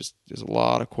 It's just, there's a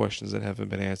lot of questions that haven't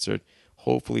been answered.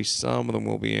 Hopefully some of them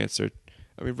will be answered.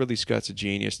 I mean, Ridley Scott's a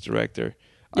genius director.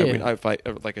 Yeah. I mean, if I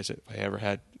ever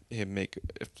had him make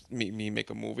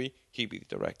a movie, he'd be the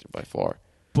director by far.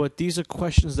 But these are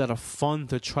questions that are fun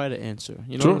to try to answer.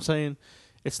 You know what I'm saying?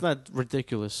 It's not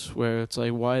ridiculous where it's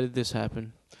like, why did this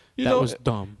happen? That was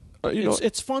dumb.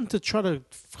 It's fun to try to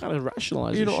kind of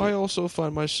rationalize it. I also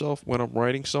find myself, when I'm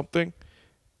writing something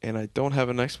and I don't have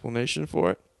an explanation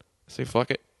for it, I say, fuck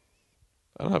it.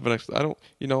 I don't have an explanation.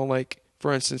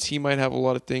 For instance, he might have a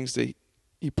lot of things that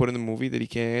he put in the movie that he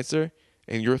can't answer,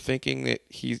 and you're thinking that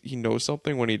he knows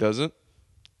something when he doesn't.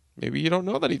 Maybe you don't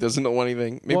know that he doesn't know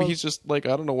anything. Maybe he's just like,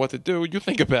 I don't know what to do. You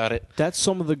think about it. That's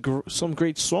some of some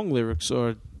great song lyrics,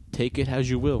 or take it as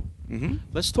you will. Mm-hmm.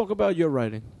 Let's talk about your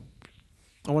writing.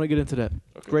 I want to get into that.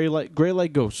 Okay. Gray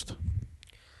Light Ghost.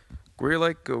 Grey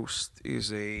Light Ghost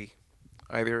is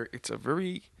either it's a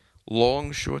very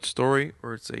long short story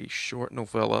or it's a short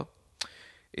novella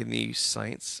in the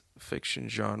science fiction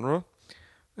genre.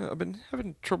 I've been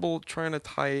having trouble trying to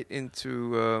tie it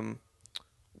into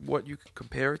what you can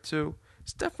compare it to.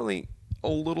 It's definitely a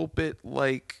little bit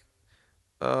like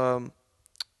um,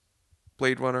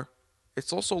 Blade Runner.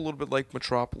 It's also a little bit like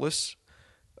Metropolis,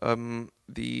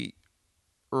 the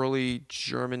early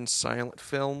German silent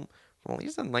film from at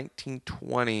least the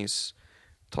 1920s.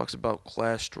 Talks about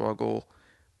class struggle.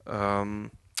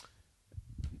 Um,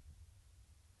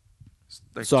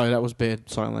 like Sorry, that was bad.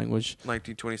 Sorry, language.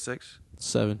 1926.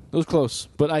 7. It was close,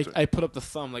 but I put up the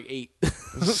thumb like 8.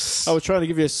 I was trying to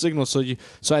give you a signal so I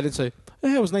didn't say,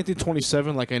 it was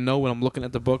 1927 like I know when I'm looking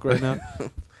at the book right now.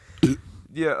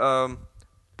 Yeah,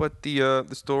 but the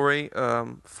story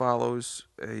follows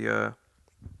a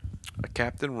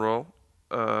Captain Rowe,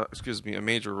 a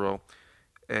Major Rowe,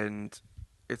 and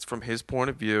it's from his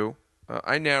point of view.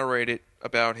 I narrate it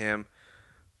about him,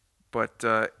 but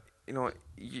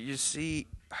you see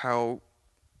how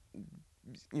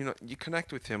you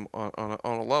connect with him on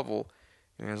a level.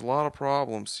 He has a lot of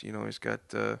problems. He's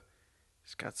got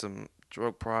some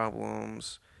drug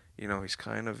problems. He's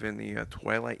kind of in the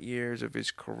twilight years of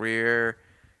his career.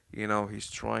 He's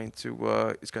trying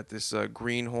to. He's got this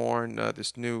greenhorn,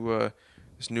 this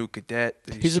new cadet.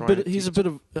 That He's a bit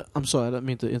of. I'm sorry, I don't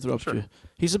mean to interrupt you.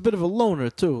 He's a bit of a loner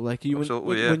too. Like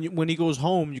when he goes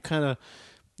home,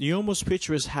 you almost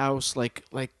picture his house like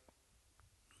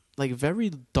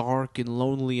very dark and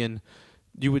lonely, and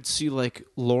you would see like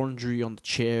laundry on the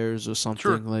chairs or something.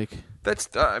 Sure. Like that's.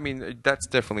 That's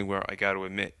definitely where I got to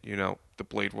admit. The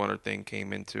Blade Runner thing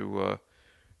came into.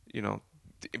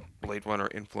 The Blade Runner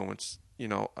influence.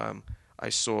 I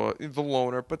saw the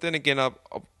loner, but then again,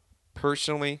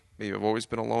 personally, maybe I've always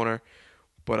been a loner,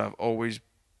 but I've always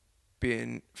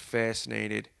been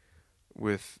fascinated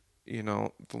with the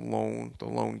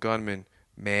lone gunman,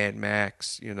 Mad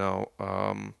Max. You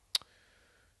can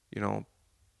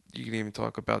even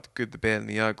talk about the good, the bad, and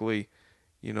the ugly.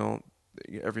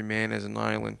 Every man has an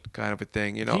island, kind of a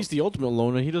thing. he's the ultimate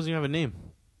loner. He doesn't even have a name.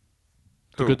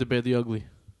 The Who? good, the bad, the ugly.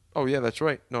 Oh yeah, that's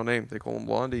right. No name. They call him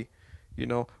Blondie.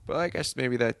 But I guess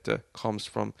maybe that comes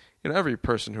from every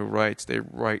person who writes. They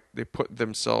put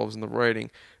themselves in the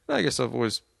writing. And I guess I've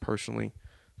always personally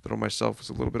thought of myself as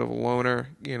a little bit of a loner.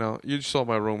 You saw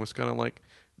my room was kind of like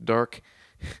dark.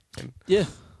 Yeah.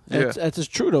 That's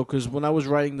true though, because when I was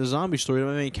writing the zombie story,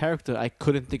 my main character, I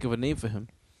couldn't think of a name for him.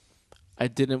 I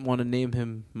didn't want to name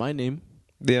him my name.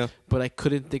 Yeah. But I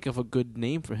couldn't think of a good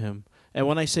name for him. And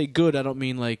when I say good, I don't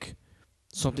mean like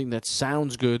something that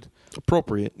sounds good.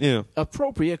 Appropriate. Yeah.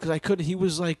 Appropriate, because he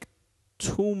was like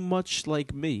too much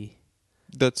like me.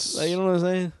 That's you know what I'm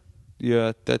saying?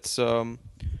 Yeah. That's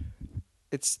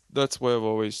that's why I've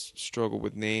always struggled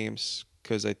with names,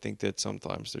 because I think that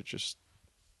sometimes they're just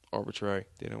arbitrary.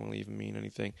 They don't really even mean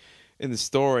anything. In the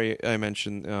story, I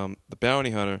mentioned the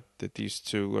bounty hunter that these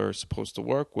two are supposed to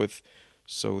work with,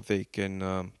 so they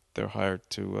can they're hired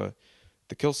to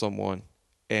kill someone.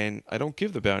 And I don't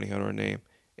give the bounty hunter a name.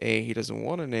 He doesn't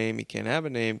want a name. He can't have a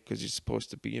name because he's supposed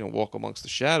to be walk amongst the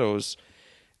shadows.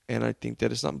 And I think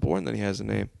that it's not important that he has a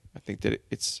name. I think that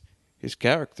it's his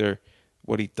character,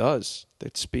 what he does,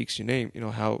 that speaks your name.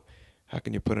 How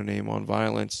can you put a name on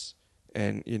violence?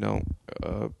 And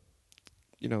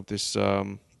this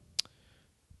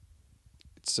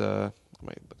it's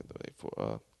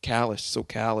callous, so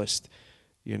calloused,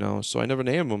 so I never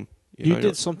name him. You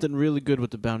did something really good with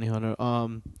the bounty hunter.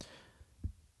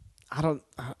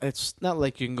 It's not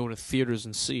like you can go to theaters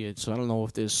and see it, so I don't know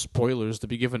if there's spoilers to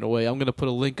be given away. I'm gonna put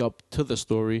a link up to the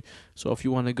story, so if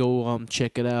you want to go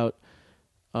check it out,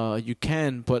 you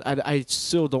can. But I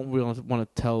still don't really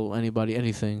want to tell anybody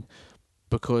anything,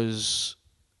 because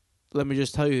let me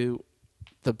just tell you,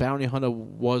 the bounty hunter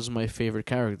was my favorite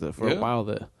character for a while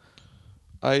there.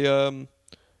 I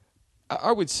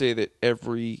would say that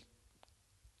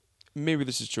maybe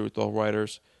this is true with all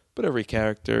writers, but every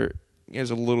character has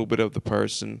a little bit of the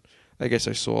person. I guess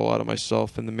I saw a lot of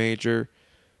myself in the Major,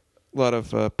 a lot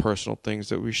of personal things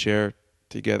that we share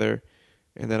together,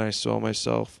 and then I saw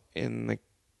myself in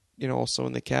also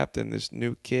in the Captain, this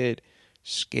new kid,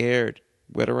 scared,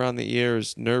 wet around the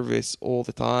ears, nervous all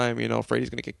the time, afraid he's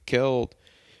gonna get killed.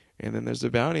 And then there's the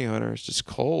bounty hunter. It's just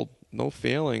cold, no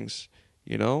feelings,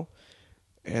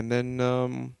 And then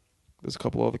there's a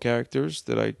couple other characters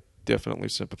that I definitely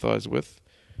sympathize with.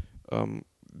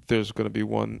 There's going to be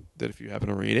one that if you happen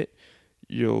to read it,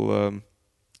 you'll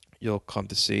come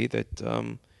to see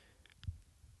that.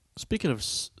 Speaking of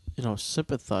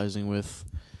sympathizing with.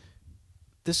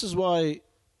 This is why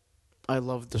I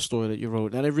love the story that you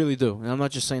wrote, and I really do. And I'm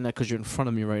not just saying that because you're in front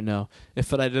of me right now.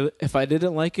 If I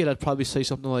didn't like it, I'd probably say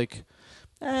something like,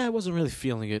 I wasn't really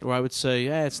feeling it, or I would say,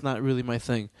 it's not really my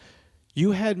thing.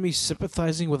 You had me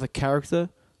sympathizing with a character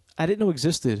I didn't know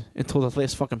existed until the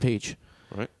last fucking page.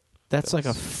 Right. That's like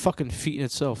a fucking feat in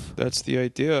itself. That's the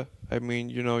idea. I mean,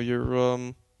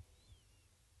 you're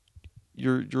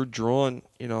drawn.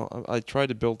 I try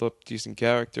to build up decent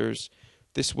characters.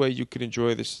 This way, you can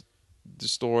enjoy the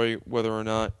story, whether or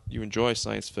not you enjoy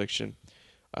science fiction.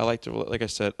 Like I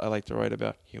said, I like to write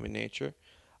about human nature.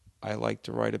 I like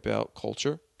to write about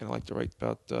culture, and I like to write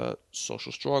about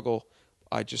social struggle.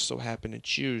 I just so happen to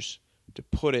choose to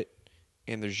put it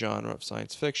in the genre of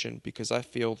science fiction because I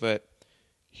feel that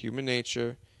human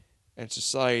nature and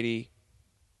society,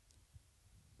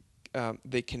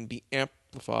 they can be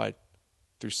amplified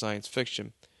through science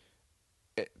fiction.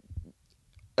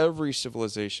 Every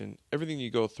civilization, everything you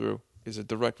go through is a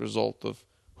direct result of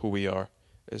who we are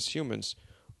as humans.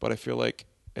 But I feel like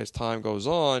as time goes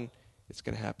on, it's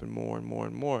going to happen more and more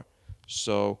and more.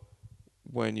 So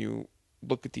when you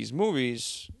look at these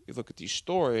movies, you look at these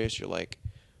stories, you're like,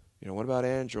 what about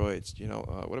androids?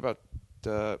 What about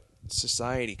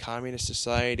society, communist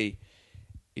society?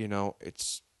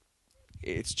 It's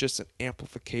just an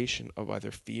amplification of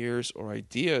either fears or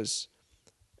ideas,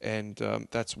 and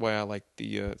that's why I like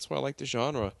the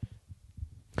genre.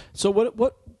 So what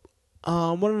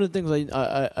one of the things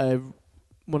I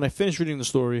when I finished reading the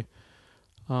story,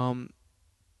 the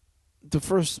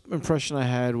first impression I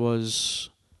had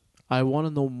was I want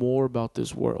to know more about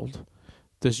this world,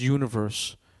 this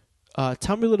universe.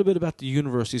 Tell me a little bit about the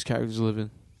universe these characters live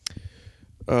in.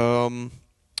 I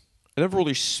never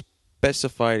really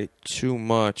specified it too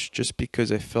much, just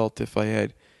because I felt if I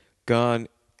had gone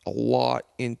a lot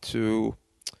into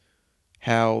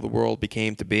how the world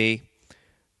became to be,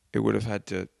 it would have had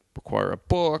to require a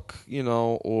book,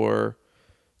 or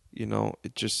it would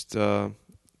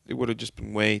have just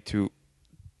been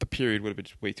the period would have been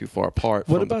way too far apart.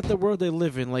 What about the world they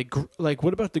live in? Like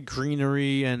what about the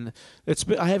greenery? And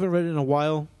I haven't read it in a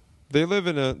while. They live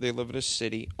in a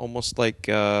city, almost like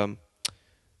if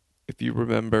you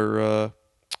remember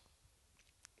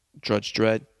Judge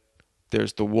Dredd.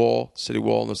 There's the city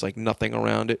wall, and there's like nothing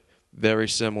around it. Very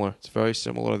similar. It's very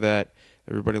similar to that.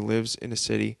 Everybody lives in a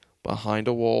city behind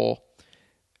a wall,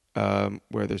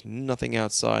 where there's nothing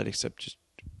outside except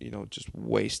just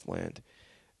wasteland.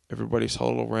 Everybody's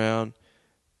huddled around.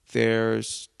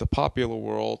 There's the popular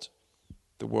world,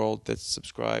 the world that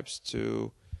subscribes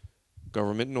to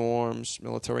government norms,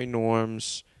 military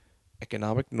norms,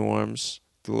 economic norms.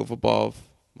 They live above,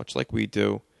 much like we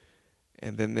do.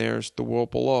 And then there's the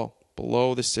world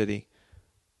below the city,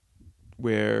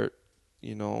 where,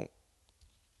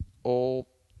 all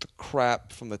the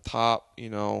crap from the top,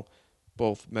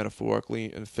 both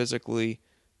metaphorically and physically,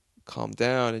 calm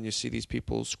down, and you see these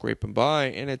people scraping by,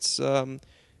 and it's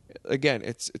again,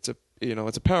 it's a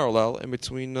parallel in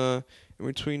between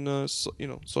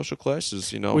social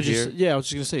classes. I was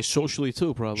just gonna say socially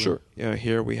too, probably. Sure.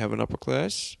 Here we have an upper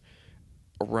class.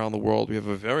 Around the world, we have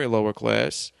a very lower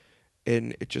class,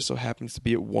 and it just so happens to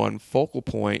be at one focal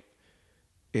point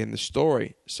in the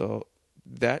story. So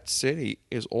that city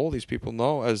is all these people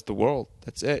know as the world.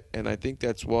 That's it, and I think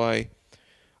that's why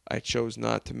I chose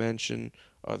not to mention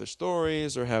other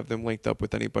stories or have them linked up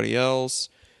with anybody else.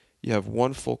 You have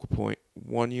one focal point,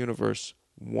 one universe,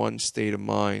 one state of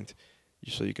mind,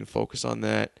 so you can focus on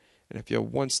that. And if you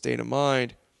have one state of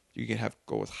mind, you can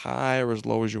go as high or as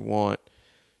low as you want.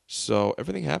 So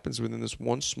everything happens within this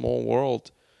one small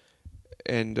world,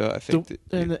 and I think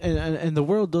and the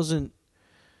world doesn't.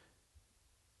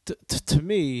 To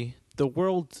me, the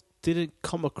world didn't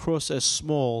come across as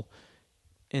small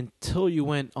until you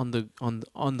went into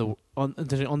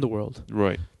the underworld.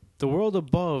 Right. The world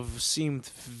above seemed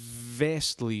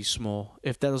vastly small,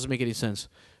 if that doesn't make any sense.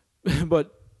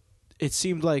 But it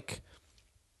seemed like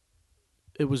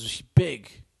it was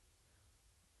big.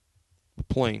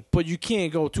 Plain. But you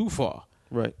can't go too far.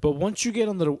 Right. But once you get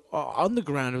under the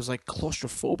underground, it was like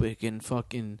claustrophobic and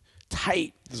fucking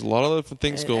tight. There's a lot of different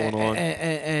things going on.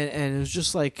 And it was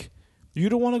just like, you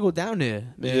don't want to go down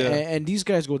there. Yeah. And these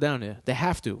guys go down there. They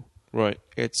have to. Right.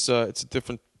 It's a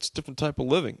different type of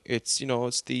living. It's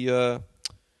it's the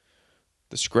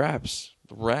scraps,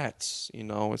 the rats.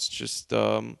 It's just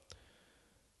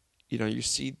you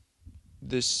see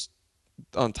this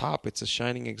on top. It's a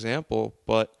shining example,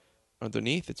 but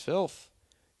underneath it's filth.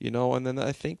 And then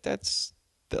I think that's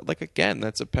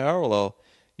a parallel.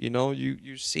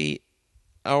 You see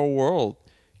our world.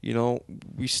 You know,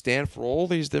 we stand for all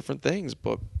these different things,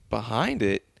 but behind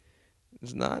it,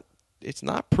 it's not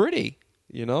pretty.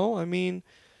 You know, I mean,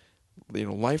 you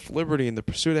know, life, liberty, and the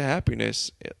pursuit of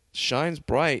happiness, it shines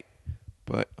bright,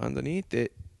 but underneath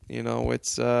it, you know,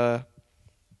 it's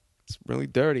really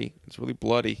dirty. It's really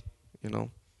bloody. You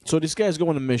know. So these guys go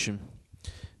on a mission.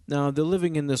 Now they're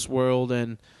living in this world,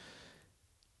 and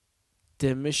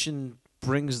their mission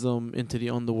brings them into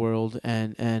the underworld,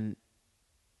 and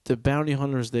the bounty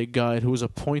hunter is their guide, who was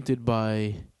appointed by,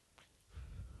 I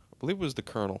believe it was the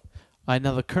colonel.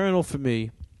 now the colonel for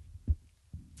me,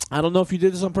 I don't know if you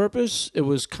did this on purpose, it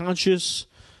was conscious,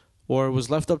 or it was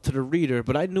left up to the reader,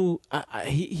 but I knew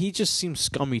he just seemed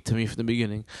scummy to me from the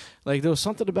beginning. Like, there was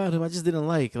something about him I just didn't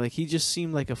like. Like, he just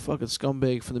seemed like a fucking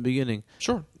scumbag from the beginning.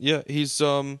 Sure. Yeah, he's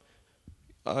I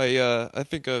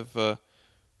think I've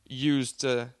used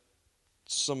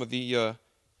some of the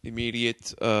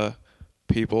immediate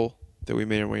people that we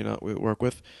may or may not work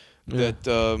with that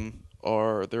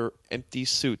are they're empty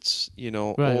suits. You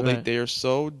know, Right. They are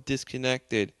so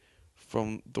disconnected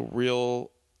from the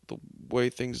way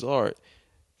things are.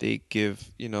 They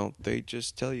give, you know, they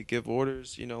just tell you, give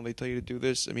orders, you know, they tell you to do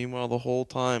this. And meanwhile, the whole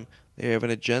time they have an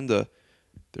agenda.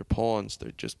 They're pawns.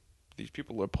 These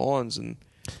people are pawns. And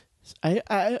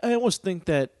I almost think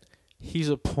that he's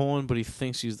a pawn, but he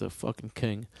thinks he's the fucking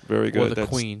king. very good. Or the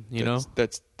queen, you know?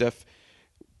 That's def.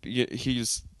 I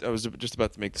was just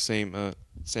about to make the same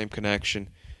connection.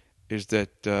 Is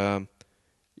that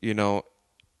you know,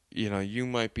 you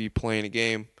might be playing a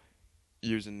game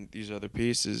using these other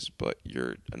pieces, but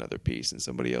you're another piece in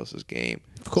somebody else's game.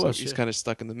 Of course, so he's kind of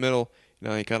stuck in the middle. You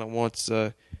know, he kind of wants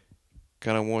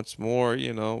more.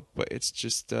 You know, but it's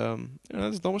just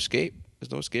there's no escape. There's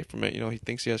no escape from it. You know, he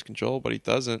thinks he has control, but he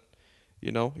doesn't.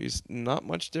 You know, he's not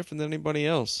much different than anybody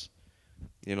else.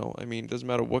 You know, I mean, it doesn't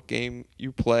matter what game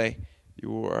you play,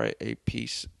 you are a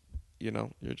piece. You know,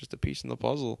 you're just a piece in the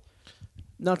puzzle.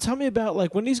 Now tell me about,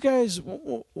 like, when these guys,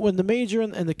 when the major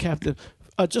and the captain,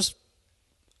 I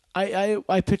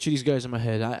picture these guys in my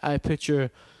head. I picture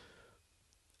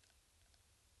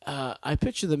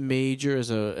the major as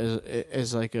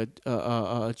like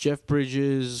a Jeff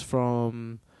Bridges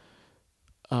from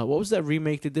what was that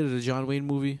remake they did of the John Wayne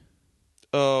movie?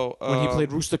 Oh, When he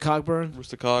played Rooster Cogburn.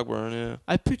 Rooster Cogburn, yeah.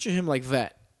 I picture him like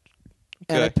that.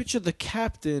 Okay. And I picture the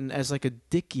captain as like a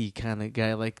Dickie kind of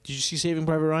guy. Like, did you see Saving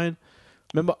Private Ryan?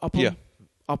 Remember Upham? Yeah.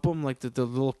 Upham, like the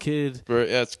little kid.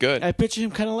 Yeah, it's good. I picture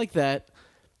him kind of like that.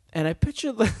 And I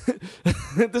picture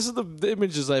this is the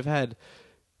images I've had.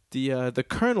 The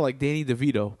colonel like Danny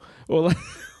DeVito, or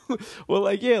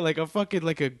like, like a fucking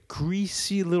like a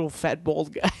greasy little fat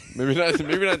bald guy. Maybe not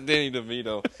Danny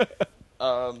DeVito.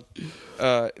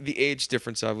 The age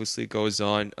difference obviously goes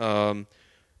on.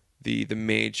 The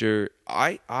major,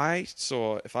 I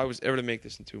saw, if I was ever to make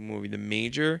this into a movie, the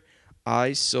major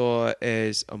I saw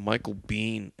as a Michael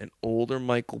Biehn, an older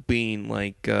Michael Biehn,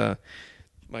 like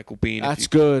Michael Biehn. That's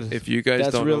good. If you guys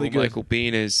That's don't really know who good. Michael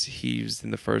Biehn is, he was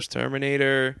in the first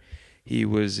Terminator. He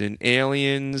was in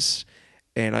Aliens,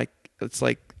 and it's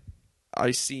like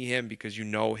I see him because you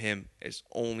know him as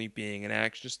only being an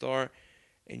action star,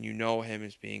 and you know him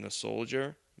as being a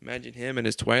soldier. Imagine him in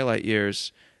his twilight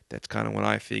years. That's kind of what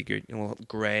I figured. You know, a little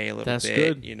gray, a little That's bit.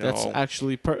 good. You know, That's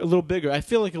actually a little bigger. I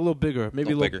feel like a little bigger,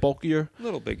 maybe a little bigger. bulkier. a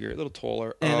little bigger, a little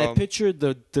taller. And I pictured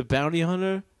the bounty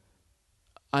hunter.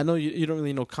 I know you don't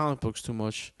really know comic books too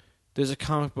much. There's a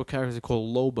comic book character called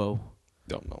Lobo.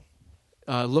 Don't know.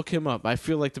 Look him up. I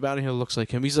feel like the bounty hunter looks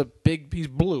like him. He's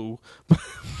blue,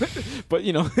 but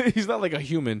you know he's not like a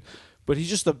human. But he's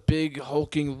just a big,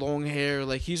 hulking, long hair.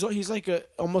 Like he's like a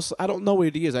almost. I don't know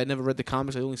what he is. I never read the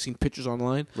comics. I only seen pictures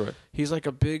online. Right. He's like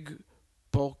a big,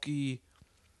 bulky,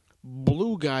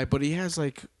 blue guy, but he has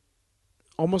like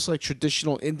almost like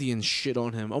traditional Indian shit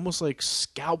on him, almost like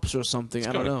scalps or something. It's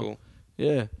I don't kinda know. Cool.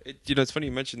 Yeah. You know, it's funny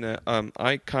you mentioned that.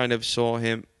 I kind of saw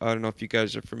him. I don't know if you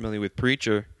guys are familiar with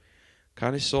Preacher.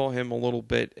 Kind of saw him a little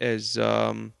bit as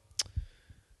the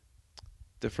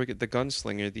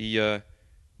gunslinger, the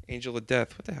Angel of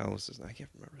Death. What the hell is his name? I can't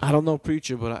remember. I don't know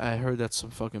Preacher, but I heard that's some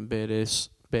fucking badass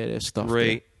stuff.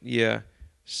 Great, yeah.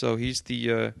 So he's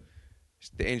the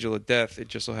Angel of Death. It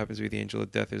just so happens to be the Angel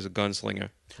of Death is a gunslinger.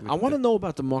 I want to know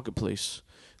about the marketplace.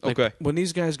 Like, Okay. When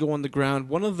these guys go on the ground,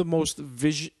 one of the most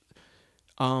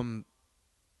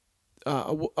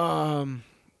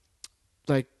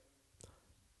like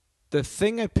the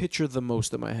thing I picture the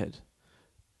most in my head.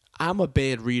 I'm a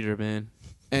bad reader, man,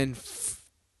 and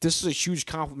this is a huge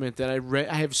compliment that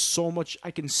I have so much.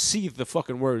 I can see the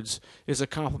fucking words. Is a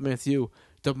compliment to you.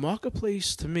 The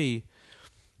marketplace to me,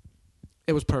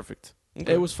 it was perfect.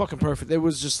 Okay. It was fucking perfect. It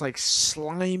was just like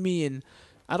slimy, and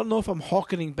I don't know if I'm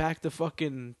harkening back to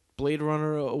fucking Blade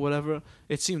Runner or whatever.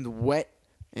 It seemed wet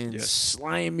and Yes.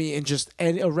 slimy, and just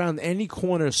around any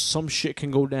corner, some shit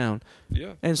can go down,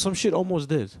 Yeah. and some shit almost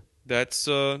did. That's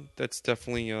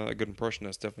definitely a good impression.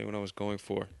 That's definitely what I was going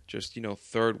for. Just,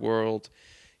 third world,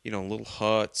 little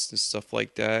huts and stuff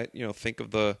like that. Think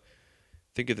of the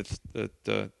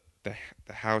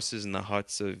houses and the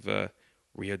huts of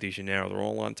Rio de Janeiro. They're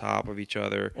all on top of each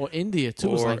other. Or India too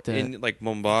was Or like that. in like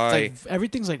Mumbai. Like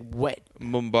everything's like wet.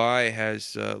 Mumbai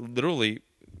has literally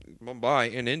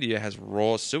Mumbai in India has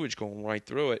raw sewage going right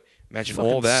through it. Imagine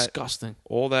Fucking all that, disgusting.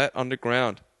 all that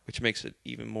underground, which makes it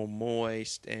even more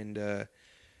moist. And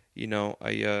you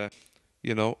also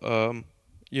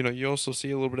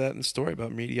see a little bit of that in the story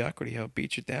about mediocrity, how it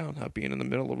beats you down, how being in the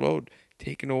middle of the road,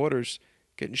 taking orders,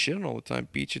 getting shit on all the time,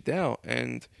 beats you down.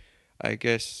 And I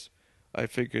guess I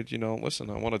figured, listen,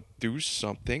 I want to do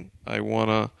something. I want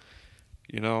to,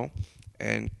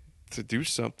 and to do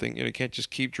something, you can't just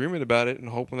keep dreaming about it and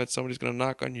hoping that somebody's going to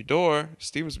knock on your door.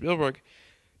 Steven Spielberg,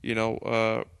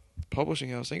 publishing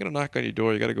house ain't going to knock on your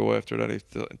door. You got to go after it.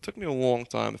 It took me a long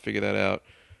time to figure that out.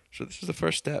 So this is the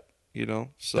first step,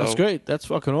 So That's great. That's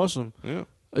fucking awesome. Yeah.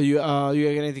 You got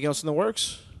anything else in the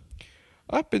works?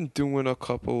 I've been doing a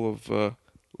couple of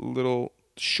little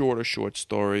short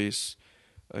stories,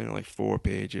 like 4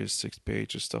 pages, 6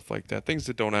 pages, stuff like that. Things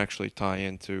that don't actually tie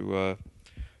into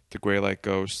to Grey Like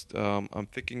Ghost. I'm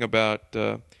thinking about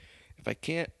if I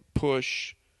can't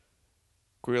push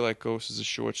Grey Like Ghost as a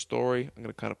short story, I'm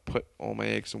gonna kind of put all my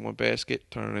eggs in one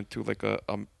basket, turn it into like a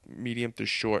medium to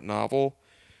short novel.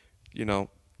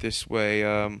 This way,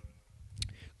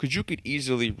 because you could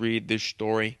easily read this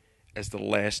story as the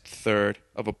last third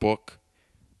of a book.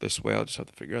 This way, I'll just have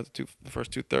to figure out the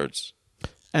first 2/3.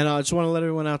 And I just want to let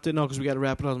everyone out there know, because we got to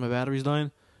wrap it up. My battery's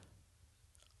dying.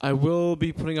 I will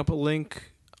be putting up a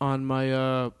link on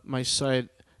my my site,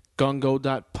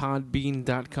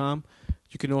 gungo.podbean.com.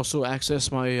 You can also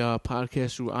access my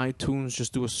podcast through iTunes.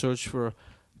 Just do a search for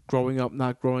Growing Up,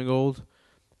 Not Growing Old.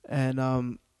 And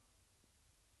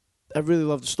I really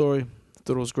love the story.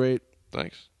 Thought it was great.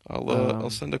 Thanks. I'll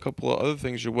send a couple of other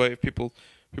things your way. If people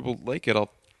like it,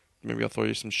 I'll throw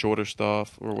you some shorter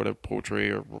stuff or whatever,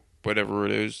 poetry or whatever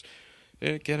it is.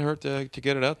 It can't hurt to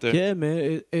get it out there. Yeah,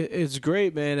 man, it's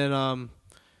great, man. And I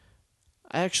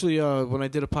actually, when I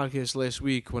did a podcast last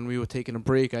week, when we were taking a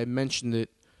break, I mentioned it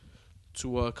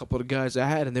to a couple of the guys I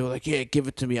had, and they were like, "Yeah, give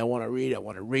it to me. I want to read it. I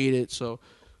want to read it." So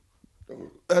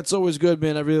that's always good,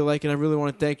 man. I really like it. I really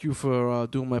want to thank you for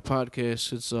doing my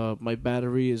podcast. It's my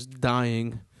battery is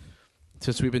dying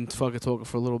since we've been fucking talking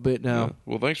for a little bit now. Yeah.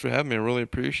 Well, thanks for having me. I really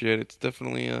appreciate it. It's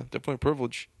definitely a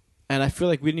privilege. And I feel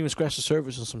like we didn't even scratch the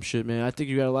surface on some shit, man. I think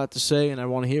you got a lot to say, and I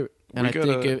want to hear it. And I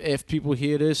think if people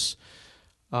hear this,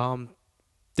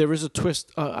 there is a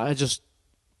twist. I just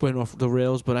went off the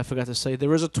rails, but I forgot to say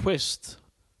there is a twist.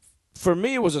 For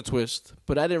me, it was a twist,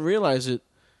 but I didn't realize it.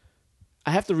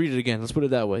 I have to read it again. Let's put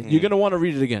it that way. You're gonna want to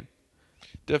read it again.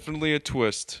 Definitely a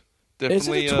twist. Is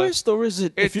it a twist, or is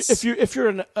it? If you're if you're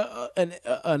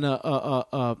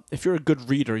a good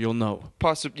reader, you'll know.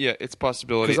 Yeah, it's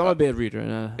possibility. Because I'm a bad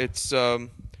reader. It's a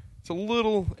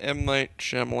little M. Night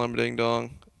Shyamalan ding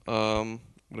dong.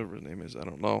 Whatever his name is, I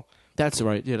don't know. That's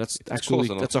right. Yeah, that's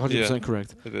 100%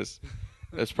 correct. It is.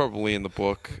 It's probably in the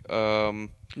book.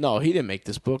 No, he didn't make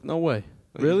this book. No way.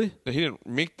 Really? He didn't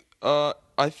make. I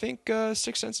think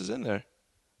Sixth Sense is in there.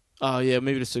 Oh yeah,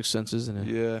 maybe the Sixth Sense is in it.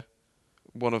 Yeah,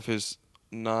 one of his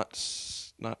not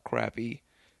crappy,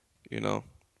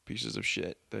 pieces of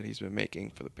shit that he's been making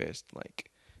for the past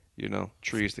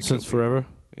trees that since forever.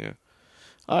 Yeah.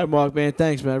 All right, Mark, man.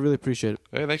 Thanks, man. I really appreciate it.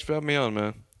 Hey, thanks for having me on,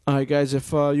 man. All right, guys.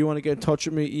 If you want to get in touch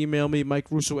with me, email me,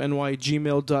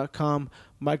 MikeRussoNY@gmail.com.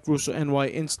 Mike Russo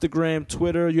NY, Instagram,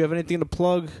 Twitter. You have anything to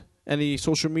plug? Any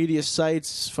social media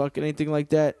sites? Fucking anything like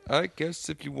that? I guess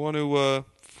if you want to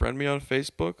friend me on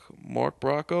Facebook, Mark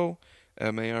Bracco,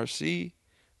 MarcBrocco.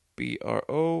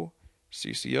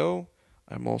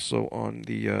 I'm also on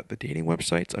the dating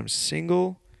websites. I'm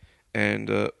single,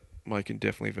 and Mike can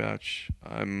definitely vouch.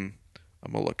 I'm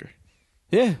a looker.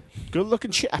 Yeah, good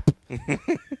looking chap.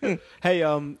 Hey,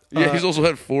 yeah, he's also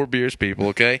had 4 beers, people.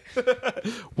 Okay.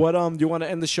 What do you want to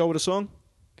end the show with a song?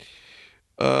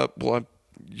 Well,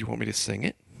 you want me to sing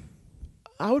it?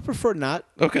 I would prefer not.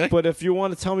 Okay. But if you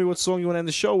want to tell me what song you want to end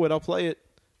the show with, I'll play it.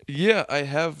 Yeah, I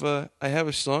have a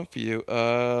song for you.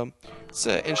 It's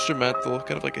instrumental,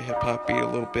 kind of like a hip hop beat a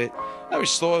little bit. I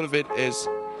always thought of it as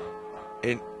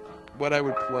what I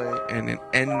would play and an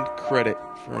end credit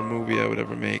for a movie I would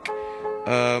ever make.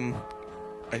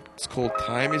 It's called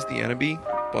 "Time Is the Enemy"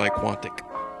 by Quantic.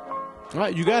 All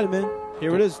right, you got it, man.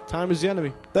 Here it is. Time is the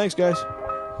enemy. Thanks, guys.